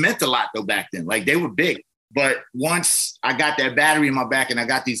those meant a lot though back then. Like they were big. But once I got that battery in my back and I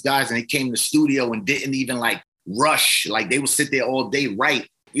got these guys and they came to the studio and didn't even like rush, like they would sit there all day, right?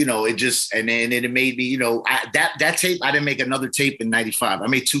 You know, it just, and then it made me, you know, that tape, I didn't make another tape in 95. I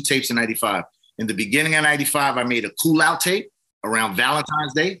made 2 tapes in 95. In the beginning of 95, I made a Cool Out tape around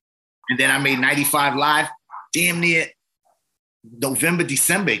Valentine's Day. And then I made 95 Live, damn near November,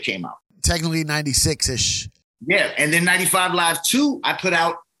 December it came out. Technically 96-ish. Yeah, and then 95 Live 2, I put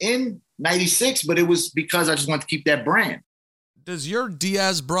out in 96, but it was because I just wanted to keep that brand. Does your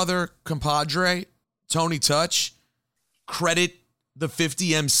Diaz brother, compadre, Tony Touch, credit the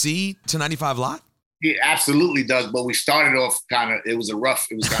 50 MC to 95 Live? He absolutely does, but we started off kind of, it was kind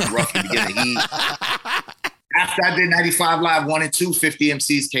of rough in the beginning. After I did 95 Live 1 and 2, 50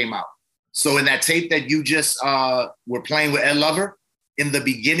 MCs came out. So in that tape that you just were playing with Ed Lover, in the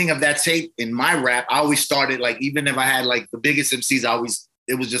beginning of that tape, in my rap, I always started, like, even if I had like the biggest MCs,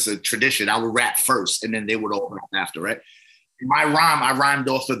 it was just a tradition. I would rap first and then they would open up after, right? In my rhyme, I rhymed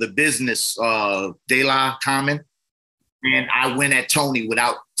off of The Business, De La Common, and I went at Tony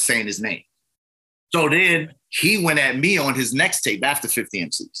without saying his name. So then he went at me on his next tape after 50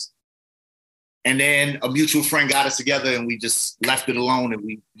 MCs. And then a mutual friend got us together and we just left it alone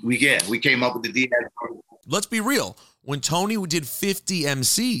and we came up with the Diaz. Let's be real. When Tony did 50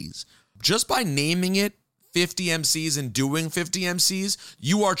 MCs, just by naming it 50 MCs and doing 50 MCs,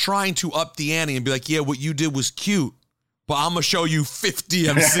 you are trying to up the ante and be like, yeah, what you did was cute, but I'm going to show you 50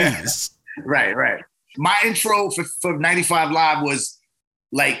 MCs. Right. My intro for 95 Live was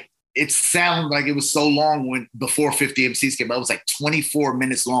like, it sounded like it was so long before 50 MCs came out. It was like 24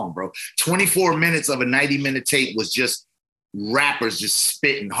 minutes long, bro. 24 minutes of a 90-minute tape was just rappers just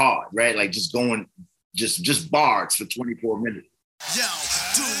spitting hard, right? Like just going, just bars for 24 minutes. Yo,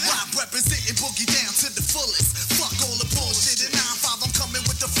 Doo-Wop representing Boogie down to the fullest. Fuck all the bullshit. In 9-5, I'm coming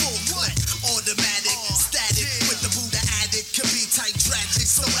with the full clip. Automatic, static, with the Buddha addict. Can be tight, tragic,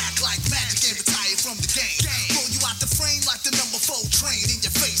 so act like magic and retire from the game. Roll you out the frame like the number 4 train in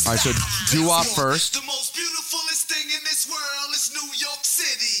your face. All right, so Doo-Wop first. The most beautifulest thing in this world is New York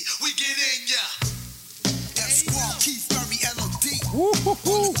City. We get in ya. F-Squad, Keith Murray, LOD.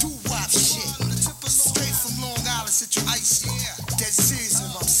 Woo-hoo-hoo. Doo-Wop shit. Straight from Long Island, Central Ice. Dead serious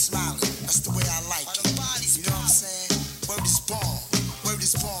when I'm smiling. That's the way I like it. You know what I'm saying? Word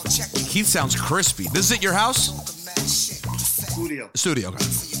is born. Check it. Keith sounds crispy. This is at your house? Studio, okay.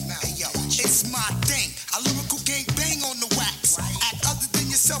 Hey, yo, it's my thing. A lyrical gang bang on the wax. Act other than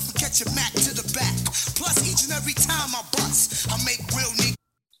yourself and catch a Mac to the back. Plus, each and every time I bust, I make real niggas.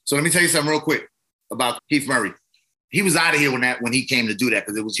 So let me tell you something real quick about Keith Murray. He was out of here when he came to do that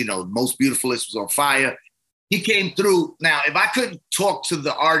because it was, you know, Most Beautifulest was on fire. He came through. Now, if I couldn't talk to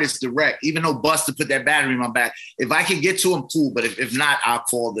the artist direct, even though Busta put that battery in my back, if I could get to him, cool. But if not, I'll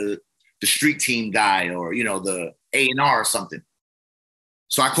call the street team guy or, you know, the A&R or something.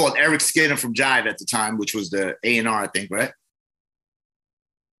 So I called Eric Skinner from Jive at the time, which was the A&R, I think, right?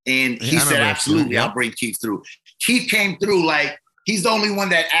 And he said, absolutely, I'll bring Keith through. Keith came through like, he's the only one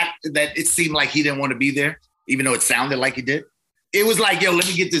that it seemed like he didn't want to be there, even though it sounded like he did. It was like, yo, let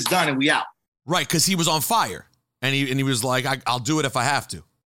me get this done and we out. Right, because he was on fire. And he was like, I'll do it if I have to.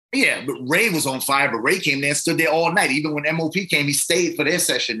 Yeah, but Ray was on fire, but Ray came there and stood there all night. Even when MOP came, he stayed for their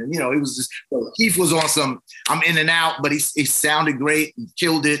session. And, you know, it was just, Keith was on some, I'm in and out, but he sounded great and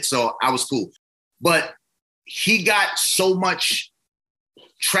killed it. So I was cool. But he got so much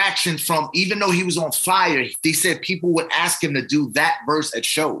traction from, even though he was on fire, they said people would ask him to do that verse at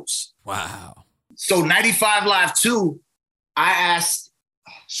shows. Wow. So 95 Live 2, I asked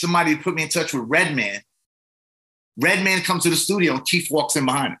somebody to put me in touch with Redman. Redman comes to the studio and Keith walks in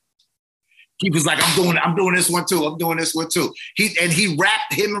behind him. Keith was like, I'm doing this one too. I'm doing this one too. He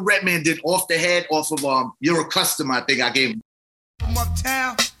rapped, him and Redman did Off the Head off of You're a Customer, I think I gave him. From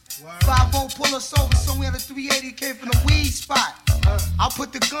uptown, 5-0 pull us over somewhere in the 380 came from the weed spot. I'll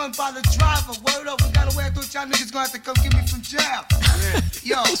put the gun by the driver. Word up, we got away. I thought y'all niggas gonna have to come get me from jail.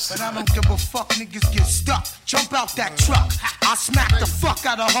 Yo, but I don't give a fuck. Niggas get stuck. Jump out that truck. I smack the fuck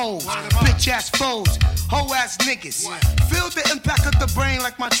out of hoes. Bitch ass foes. Hoe ass niggas. Feel the impact of the brain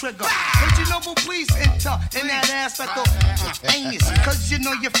like my trigger. But you know, please enter in that ass like the anus. Cause you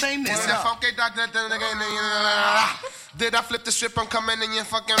know you're famous. Did I flip the strip? I'm coming in your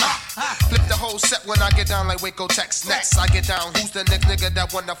fucking flip the whole set when I get down like Waco Tex. Next, I get down. Who's the next nigga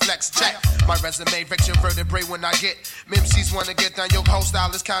that wanna flex? Check my resume, vex your vertebrae when I get. MCs wanna get down. Your whole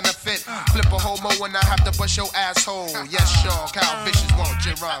style is kinda fit. Flip a homo when I have to bust your asshole. Yes, sure. Kyle Vicious won't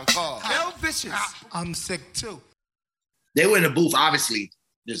Jerron call. Kyle Vicious. I'm sick too. They were in the booth, obviously,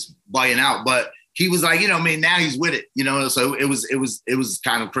 just bugging out. But he was like, now he's with it, So it was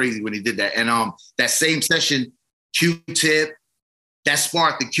kind of crazy when he did that. And that same session, Q-Tip, that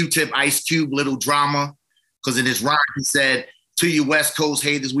sparked the Q-Tip Ice Cube little drama. Because in his rhyme, he said, "To you West Coast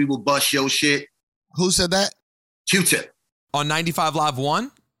haters, we will bust your shit." Who said that? Q-Tip. On 95 Live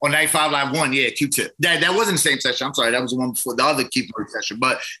 1? On 95 Live 1, yeah, Q-Tip. That wasn't the same session. I'm sorry, that was the one before the other Keith Murray session.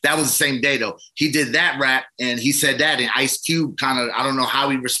 But that was the same day, though. He did that rap, and he said that, and Ice Cube kind of, I don't know how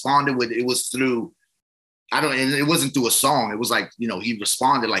he responded with it. It was through, and it wasn't through a song. It was like, he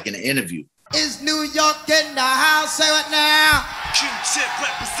responded like in an interview. Is New York in the house? Say it now. Q-Tip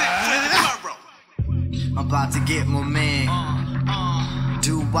represent Tomorrow. I'm about to get my man.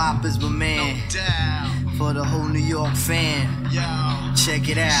 Doo-Wop is my man. No doubt. For the whole New York fan. Yo. Check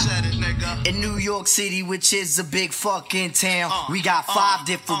it out. Shut it, nigga. In New York City, which is a big fucking town, we got 5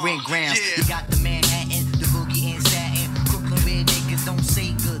 different grounds. Yeah. We got the Manhattan, the Boogie and Satin. Brooklyn where niggas don't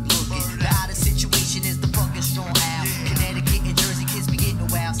say good looking. The hottest situation is the fucking strong out. Connecticut and Jersey kids be getting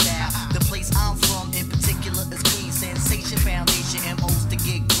wild style. The place I'm from in particular is Queens. Sensation Foundation, MOs to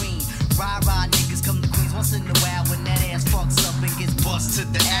get green. Rah-rah niggas come to Queens once in a while when that ass fucks up and gets bust to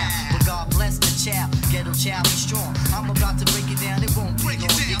the ass. But God bless the child, ghetto child be strong. I'm about to break it down, it won't be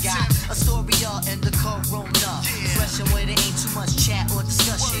long. You got Astoria and the Corona. Fresh and where there ain't too much chat or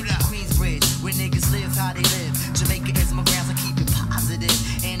discussion. Queensbridge, where niggas live how they live. Jamaica is my grounds, I keep it positive.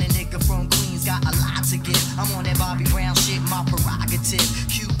 And a nigga from Queens got a lot to give. I'm on that Bobby Brown shit, my prerogative.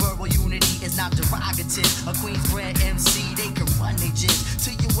 Q-Borough unity is not derogative. A Queensbred MC, they can run they jizz.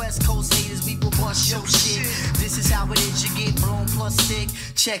 To your West Coast haters, we will bust your shit. This is how it is, you get blown plus stick.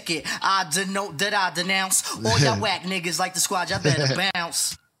 Check it, I denote that I denounce. All y'all whack niggas like the squad, y'all better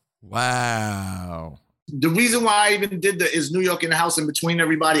bounce. Wow. The reason why I even did is New York in the house in between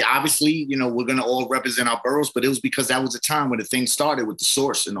everybody. Obviously, we're going to all represent our boroughs, but it was because that was the time when the thing started with the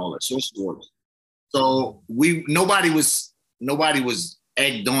Source and all that, Source Awards. So nobody was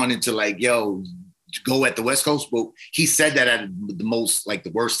egged on into like, yo, go at the West Coast, but he said that at the most, like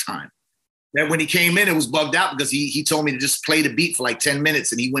the worst time. Then when he came in, it was bugged out because he told me to just play the beat for like 10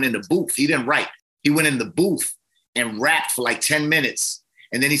 minutes and he went in the booth. He didn't write. He went in the booth and rapped for like 10 minutes.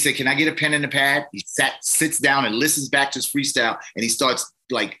 And then he said, "Can I get a pen and a pad?" He sits down and listens back to his freestyle and he starts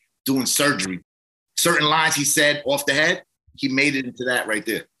like doing surgery. Certain lines he said off the head, he made it into that right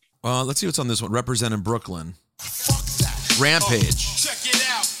there. Let's see what's on this one. Representing Brooklyn. Rampage. Check it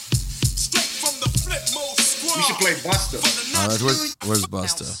out. Straight from the Flip Mode Squad. We should play Busta. All right, where's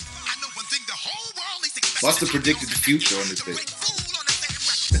Busta? Busta predicted the future on this thing.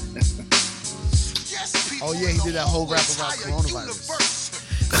 Oh yeah, he did that whole rap about coronavirus.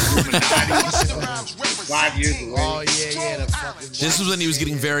 5 years away. Oh yeah. This was when he was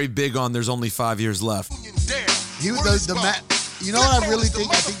getting very big on "There's only 5 years left." You know what I really think?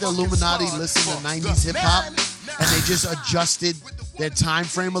 I think the Illuminati listened to 90s hip hop and they just adjusted their time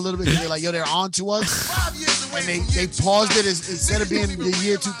frame a little bit. They're like, yo, they're on to us. And they paused it instead of being the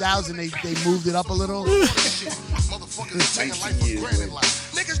year 2000, they moved it up a little.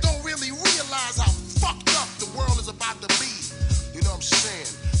 Niggas don't really realize how fucked up the world is about to be. You know what I'm saying?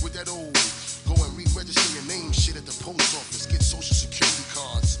 With that old go and re-register your name shit at the post office, get social security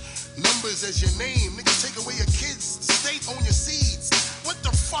cards, numbers as your name, niggas take away your kids' state on your seeds. What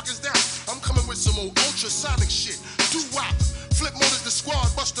the fuck is that? I'm coming with some old ultrasonic shit. Doo-Wop, Flip Mode is the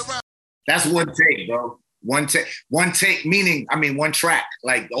squad, bust around. That's one take, bro. One take, meaning, one track.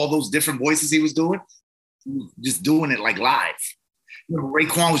 Like all those different voices he was doing, just doing it like live.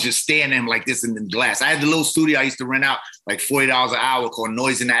 Raekwon was just staring at him like this in the glass. I had the little studio I used to rent out like $40 an hour called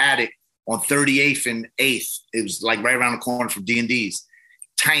Noise in the Attic on 38th and 8th. It was like right around the corner from D&D's.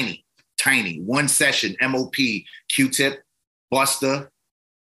 Tiny. One session, MOP, Q-Tip, Busta,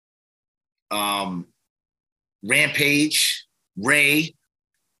 Rampage, Ray.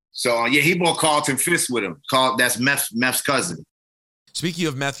 So he brought Carlton Fisk with him. That's Meth's cousin. Speaking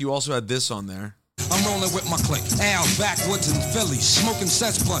of Meth, you also had this on there. I'm rolling with my clique. Al, backwoods in Philly, smoking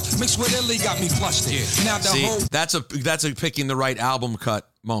cess blunt. Mixed with Illy got me flushed here. Now the See, whole that's a picking the right album cut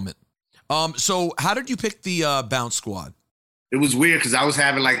moment. So how did you pick the Bounce Squad? It was weird because I was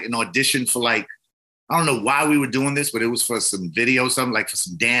having like an audition for like, I don't know why we were doing this, but it was for some video, something like for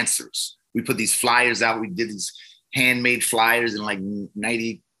some dancers. We put these flyers out. We did these handmade flyers in like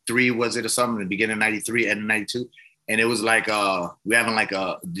 93, was it, or something, in the beginning of 93, end of 92. And it was like, we're having like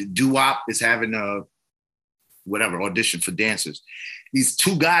a, Doo-Wop is having a, audition for dancers. These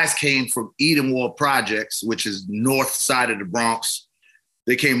two guys came from Edenwald Projects, which is north side of the Bronx.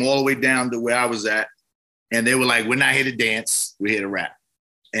 They came all the way down to where I was at. And they were like, we're not here to dance, we're here to rap.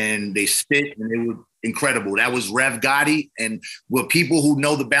 And they spit and they would incredible. That was Rev Gotti, and well, people who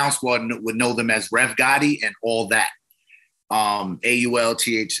know the Bounce Squad would know them as Rev Gotti and All That.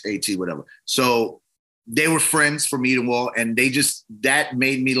 AULTHAT, whatever. So they were friends from Edenwald, and that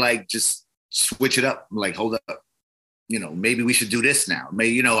made me like just switch it up. I'm like, hold up. Maybe we should do this now.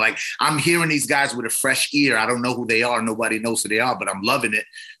 Maybe, like I'm hearing these guys with a fresh ear. I don't know who they are. Nobody knows who they are, but I'm loving it.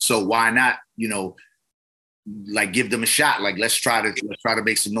 So why not, like give them a shot? Like, let's try to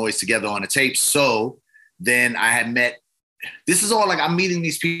make some noise together on the tape. So then I had met, this is all like I'm meeting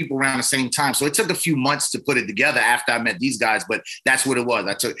these people around the same time. So it took a few months to put it together after I met these guys, but that's what it was.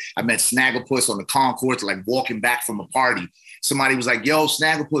 I met Snagglepuss on the concourse, like walking back from a party. Somebody was like, yo,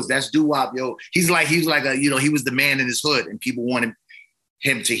 Snagglepuss, that's doo-wop, yo. He was like he was the man in his hood, and people wanted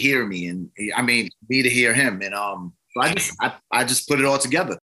him to hear me, and me to hear him. And so I just put it all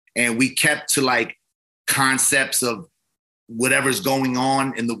together, and we kept to like concepts of whatever's going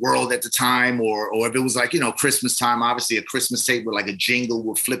on in the world at the time, or if it was like, Christmas time, obviously a Christmas tape with like a jingle,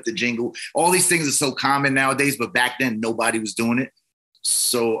 we'll flip the jingle. All these things are so common nowadays, but back then nobody was doing it.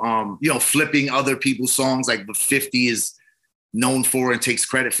 So, flipping other people's songs, like the 50 is known for and takes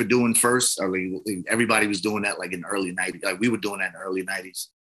credit for doing first. I mean, everybody was doing that like in the early 90s. Like we were doing that in the early 90s.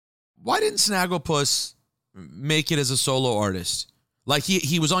 Why didn't Snagglepuss make it as a solo artist? Like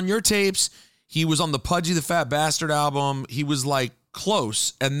he was on your tapes. He was on the Pudgy the Fat Bastard album. He was like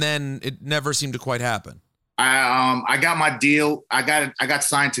close, and then it never seemed to quite happen. I got my deal. I got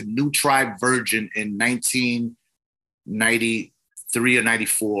signed to New Tribe Virgin in 1993 or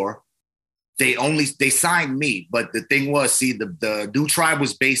 94. They signed me, but the thing was, see, the New Tribe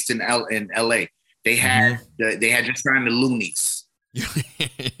was based in LA. They had just signed the Loonies.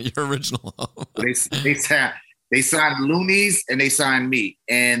 Your original. They signed Loonies and they signed me.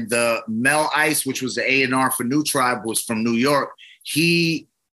 And the Mel Ice, which was the A&R for New Tribe, was from New York. He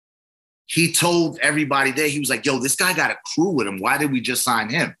told everybody there, he was like, yo, this guy got a crew with him. Why did we just sign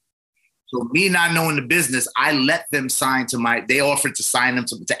him? So me not knowing the business, I let them they offered to sign them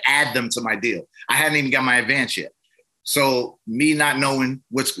to add them to my deal. I hadn't even got my advance yet. So me not knowing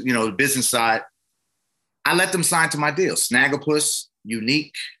what's, the business side, I let them sign to my deal. Snagglepuss,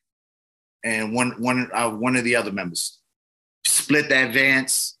 Unique, and one of the other members. Split the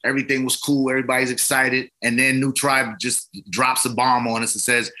advance. Everything was cool. Everybody's excited. And then New Tribe just drops a bomb on us and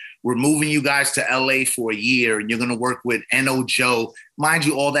says, we're moving you guys to LA for a year and you're going to work with N.O. Joe. Mind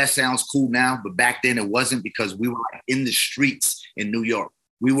you, all that sounds cool now, but back then it wasn't, because we were like in the streets in New York.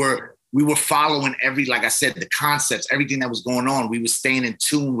 We were following like I said, the concepts, everything that was going on. We were staying in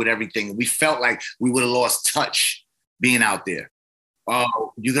tune with everything. We felt like we would have lost touch being out there.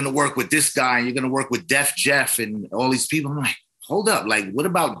 You're going to work with this guy, and you're going to work with Def Jeff and all these people. I'm like, hold up. Like, what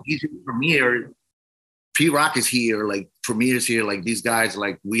about DJ Premier? Pete Rock is here, like Premier's here, like these guys,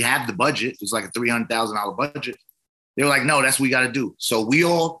 like we have the budget. It's like a $300,000 budget. They were like, no, that's what we got to do. So we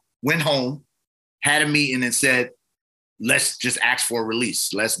all went home, had a meeting and said, let's just ask for a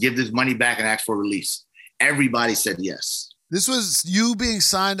release. Let's give this money back and ask for a release. Everybody said yes. This was you being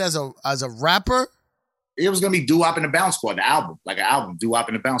signed as a rapper? It was going to be Doo-Wop and the Bounce Squad, the album, like an album, Doo-Wop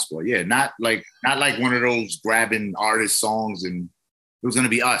and the Bounce Squad. Yeah, not like one of those grabbing artist songs, and it was going to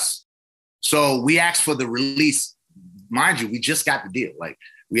be us. So we asked for the release. Mind you, we just got the deal. Like,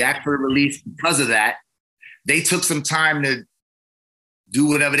 we asked for a release because of that. They took some time to do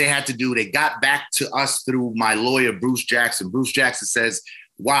whatever they had to do. They got back to us through my lawyer, Bruce Jackson. Bruce Jackson says,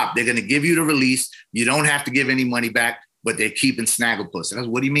 wow, they're going to give you the release. You don't have to give any money back, but they're keeping Snagglepuss. And I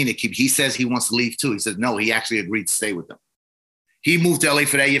said, what do you mean they keep? He says he wants to leave too. He says, no, he actually agreed to stay with them. He moved to LA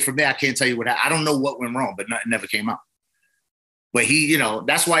for that year. From there, I can't tell you what happened. I don't know what went wrong, but it never came out. But he,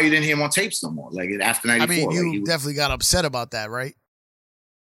 that's why you didn't hear him on tapes no more. Like after 94. I mean, you definitely got upset about that, right?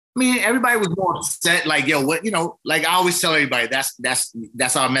 I mean, everybody was more upset. Like, yo, what, like I always tell everybody,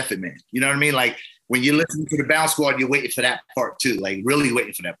 that's our method, man. You know what I mean? Like when you listen to the Bounce Squad, you're waiting for that part too. Like really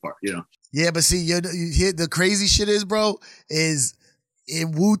waiting for that part, Yeah, but see, you hear the crazy shit is, bro, is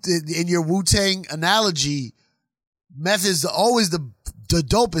in your Wu-Tang analogy, Meth is always the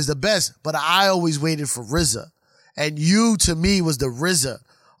dope is the best, but I always waited for RZA. And you, to me, was the RZA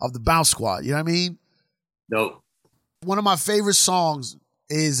of the Bounce Squad. You know what I mean? Nope. One of my favorite songs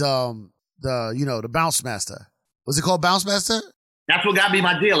is the Bounce Master. Was it called Bounce Master? That's what got me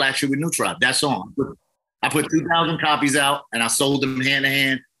my deal, actually, with New Tribe. That song. I put 2,000 copies out, and I sold them hand to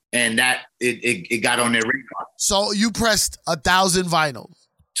hand, and that it got on their radar. So you pressed 1,000 vinyls.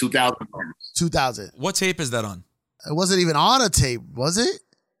 2,000 vinyls. 2,000. What tape is that on? It wasn't even on a tape, was it?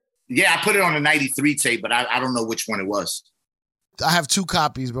 Yeah, I put it on a 93 tape, but I don't know which one it was. I have 2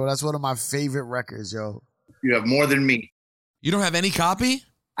 copies, bro. That's one of my favorite records, yo. You have more than me. You don't have any copy?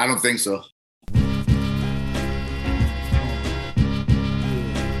 I don't think so.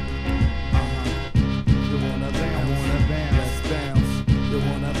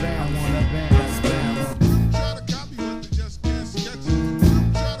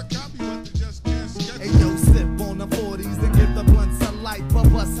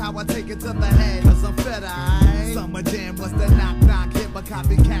 now I take it to the head, cause I'm fed, aight? Summer Jam was the knock-knock hit, but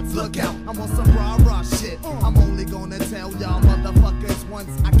copycats, look out, I'm on some rah-rah shit. I'm only gonna tell y'all motherfuckers once,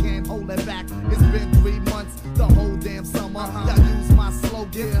 I can't hold it back. It's been 3 months, the whole damn summer. Y'all use my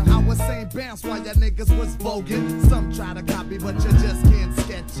slogan. I was saying bounce while y'all niggas was voguing. Some try to copy, but you just can't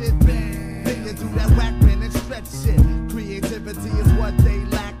sketch it. Then you do that whack pen and stretch shit. Creativity is what they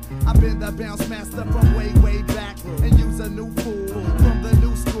lack. I've been the bounce master from way, way back. And use a new fool from the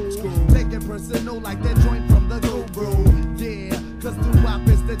new school. Take it personal like that joint from the guru. Yeah, cause doo-wop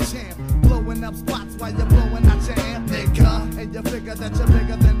is the champ. Blowing up spots while you're blowing out your amp, nigga. And you figure that you're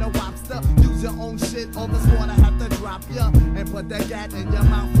bigger than the wobster. Use your own shit, all this water have to drop ya. And put that gat in your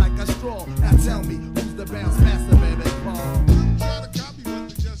mouth like a straw. Now tell me, who's the bounce master, baby?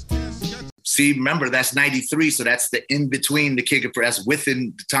 See, remember, that's 93, so that's the in-between the Kick It Free. That's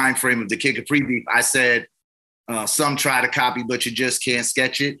within the time frame of the Kick It Free beef. I said, some try to copy, but you just can't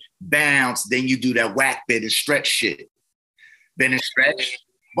sketch it. Bounce, then you do that whack bit and stretch shit. Bend and stretch.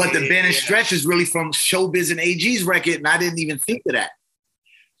 But the bend and stretch is really from Showbiz and AG's record, and I didn't even think of that.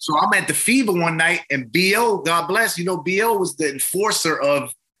 So I'm at the Fever one night, and B.O., God bless, you know, B.O. was the enforcer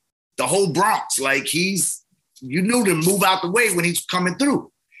of the whole Bronx. Like, you knew to move out the way when he's coming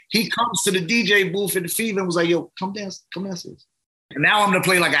through. He comes to the DJ booth at the Fever and was like, yo, come downstairs. And now I'm going to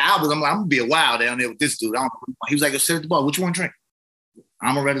play like an album. I'm like, I'm going to be a while down there with this dude. He was like, sit at the bar. What you want to drink?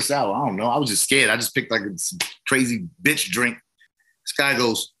 I'm a red or sour. I don't know. I was just scared. I just picked like a crazy bitch drink. This guy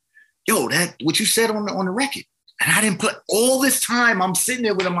goes, yo, that what you said on the record. And I didn't put all this time. I'm sitting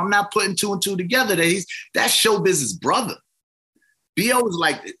there with him. I'm not putting 2 and 2 together. That's Showbiz's brother. B.O. was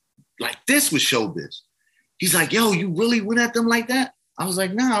like this with Showbiz. He's like, yo, you really went at them like that? I was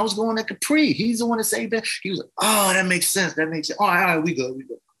like, nah, I was going at Capri. He's the one that said that. He was like, oh, that makes sense. All right, we go.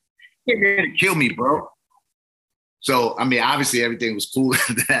 You're gonna kill me, bro. So, I mean, obviously everything was cool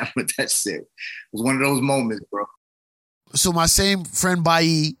after that, but that's it. It was one of those moments, bro. So my same friend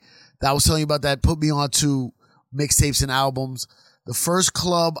Bailly that I was telling you about that put me on to mixtapes and albums. The first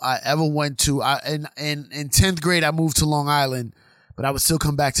club I ever went to, in 10th grade, I moved to Long Island, but I would still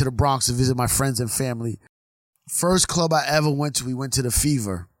come back to the Bronx to visit my friends and family. First club I ever went to, we went to the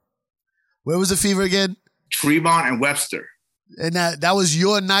Fever. Where was the Fever again? Tremont and Webster. And that was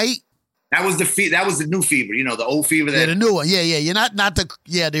your night? That was the new Fever, you know, the old Fever. Yeah, the new one. Yeah. You're not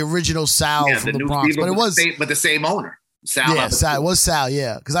the original Sal from the Bronx, Fever, but it was the same owner. Sal. Yeah, Sal. It was Sal.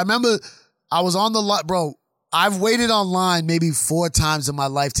 Yeah, because I remember I was on the lot, bro. I've waited online maybe 4 times in my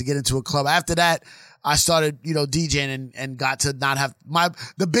life to get into a club. After that, I started, DJing and got to not have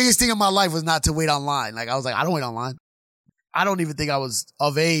the biggest thing in my life was not to wait online. Like I was like, I don't wait online. I don't even think I was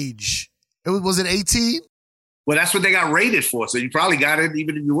of age. Was it 18? Well, that's what they got rated for. So you probably got it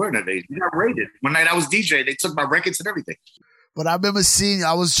even if you weren't of age. You got rated. One night I was DJ, they took my records and everything. But I remember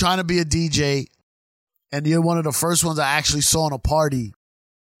I was trying to be a DJ, and you're one of the first ones I actually saw in a party.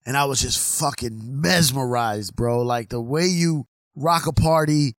 And I was just fucking mesmerized, bro. Like the way you rock a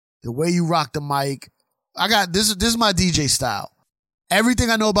party, the way you rock the mic. I got this is my DJ style. Everything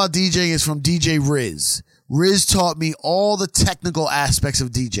I know about DJing is from DJ Riz. Riz taught me all the technical aspects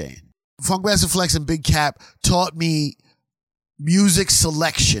of DJing. Funkmaster Flex and Big Cap taught me music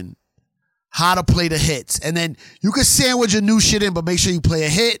selection, how to play the hits. And then you can sandwich your new shit in, but make sure you play a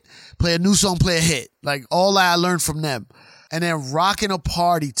hit, play a new song, play a hit. Like all that I learned from them. And then rocking a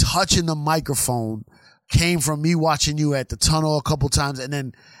party, touching the microphone came from me watching you at the Tunnel a couple times. And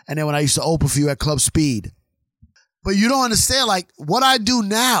then when I used to open for you at Club Speed. But you don't understand, like what I do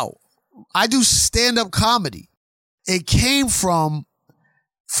now, I do stand-up comedy. It came from,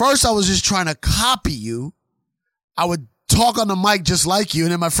 first I was just trying to copy you. I would talk on the mic just like you.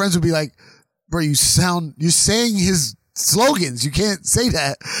 And then my friends would be like, bro, you're saying his slogans. You can't say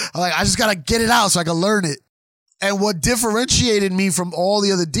that. I'm like, I just got to get it out so I can learn it. And what differentiated me from all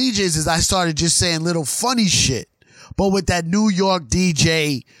the other DJs is I started just saying little funny shit, but with that New York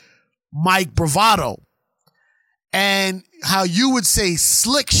DJ Mike bravado. And how you would say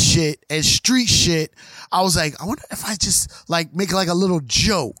slick shit and street shit, I was like, I wonder if I just like make like a little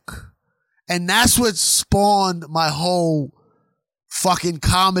joke. And that's what spawned my whole fucking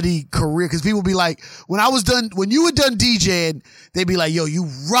comedy career. Cause people be like, when you were done DJing, they'd be like, yo, you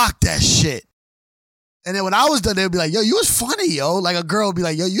rock that shit. And then when I was done, they'd be like, yo, you was funny, yo. Like a girl would be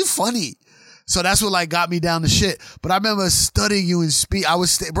like, yo, you funny. So that's what like got me down to shit. But I remember studying you in speed. I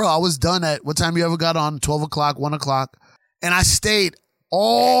was done at, what time you ever got on? 12 o'clock, 1 o'clock. And I stayed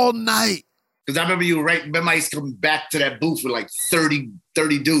all night. Because I remember remember I used to come back to that booth with like 30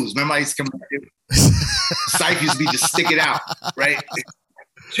 dudes. Remember I used to come back. Psych used to be just sticking out, right?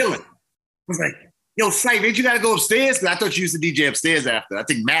 Chilling. I was like, yo, Syph, ain't you got to go upstairs? Because I thought you used to DJ upstairs after. I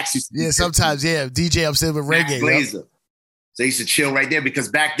think Max used to. Yeah, sometimes, yeah. DJ upstairs with reggae. Blazer. So I used to chill right there because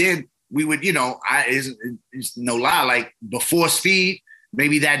back then we would, it's no lie, like before Speed,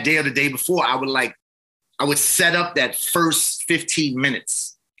 maybe that day or the day before, I would set up that first 15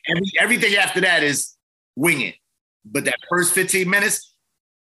 minutes. Everything after that is wing it. But that first 15 minutes,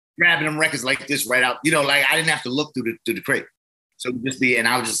 grabbing them records like this right out, like I didn't have to look through the crate. So it would just be, and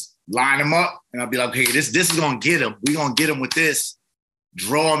I would just line them up and I'll be like, hey, this is going to get them. We're going to get them with this.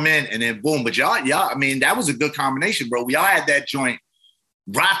 Draw them in, and then boom. But y'all, I mean, that was a good combination, bro. Y'all had that joint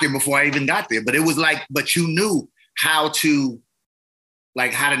rocking before I even got there. But it was like, but you knew how to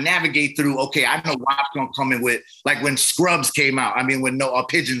navigate through, okay, I know Rob's gonna come in with, like when Scrubs came out, I mean, when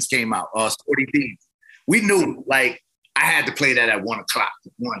Pigeons came out, Sporty Thieves. We knew, like, I had to play that at 1 o'clock,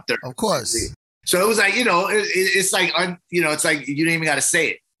 1:30. Of course. So it was like, it's like, it's like you didn't even got to say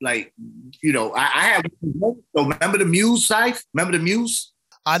it. Like, I had, so remember the Muse, Syph? Remember the Muse?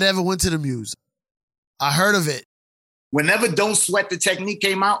 I never went to the Muse. I heard of it. Whenever Don't Sweat the Technique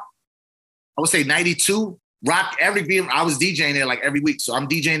came out, I would say 92, Rock, Eric B. I was DJing there like every week. So I'm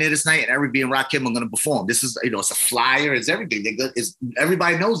DJing there this night and Eric B. and Rakim are going to perform. This is, it's a flyer, it's everything.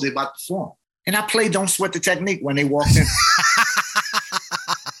 Everybody knows they're about to perform. And I played Don't Sweat the Technique when they walked in.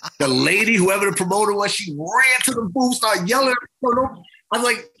 The lady, whoever the promoter was, she ran to the booth, started yelling. I'm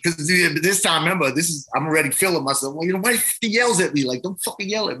like, because this time, remember, I'm already feeling myself. Well, why she yells at me? Like, don't fucking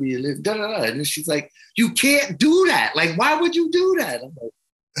yell at me. And then she's like, you can't do that. Like, why would you do that? I'm like,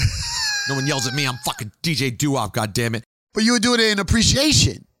 no one yells at me. I'm fucking DJ Doo-Wop, goddammit. But you would do it in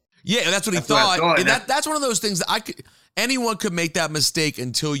appreciation. Yeah, that's what he thought. That's one of those things that anyone could make that mistake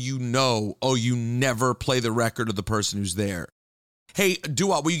until you never play the record of the person who's there. Hey,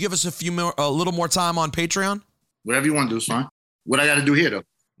 Doo-Wop, will you give us a little more time on Patreon? Whatever you want to do is fine. What I got to do here, though?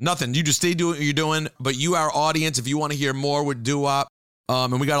 Nothing. You just stay doing what you're doing. But you, our audience, if you want to hear more with Doo-Wop,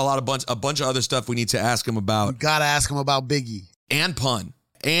 and we got a bunch of other stuff we need to ask him about. You got to ask him about Biggie. And Pun.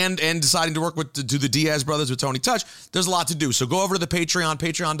 And deciding to work with the Diaz brothers with Tony Touch. There's a lot to do. So go over to the Patreon,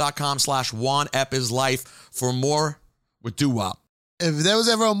 patreon.com/OneEpIsLife for more with Doo-Wop. If there was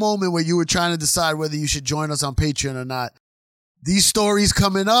ever a moment where you were trying to decide whether you should join us on Patreon or not, these stories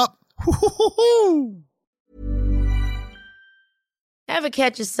coming up, Ever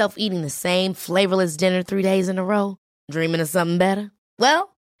catch yourself eating the same flavorless dinner 3 days in a row? Dreaming of something better?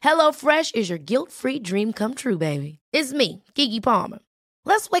 Well, HelloFresh is your guilt-free dream come true, baby. It's me, Keke Palmer.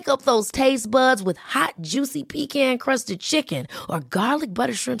 Let's wake up those taste buds with hot, juicy pecan-crusted chicken or garlic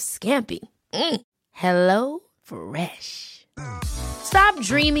butter shrimp scampi. Hello Fresh. Stop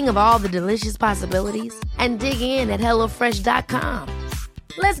dreaming of all the delicious possibilities and dig in at HelloFresh.com.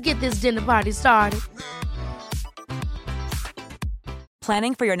 Let's get this dinner party started.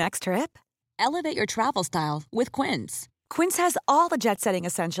 Planning for your next trip? Elevate your travel style with Quince. Quince has all the jet-setting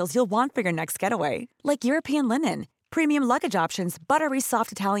essentials you'll want for your next getaway, like European linen, premium luggage options, buttery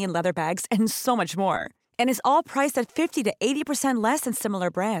soft Italian leather bags, and so much more. And is all priced at 50 to 80% less than similar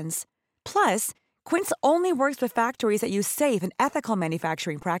brands. Plus, Quince only works with factories that use safe and ethical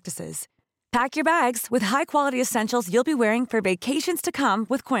manufacturing practices. Pack your bags with high-quality essentials you'll be wearing for vacations to come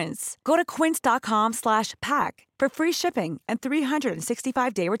with Quince. Go to quince.com/pack for free shipping and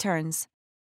 365-day returns.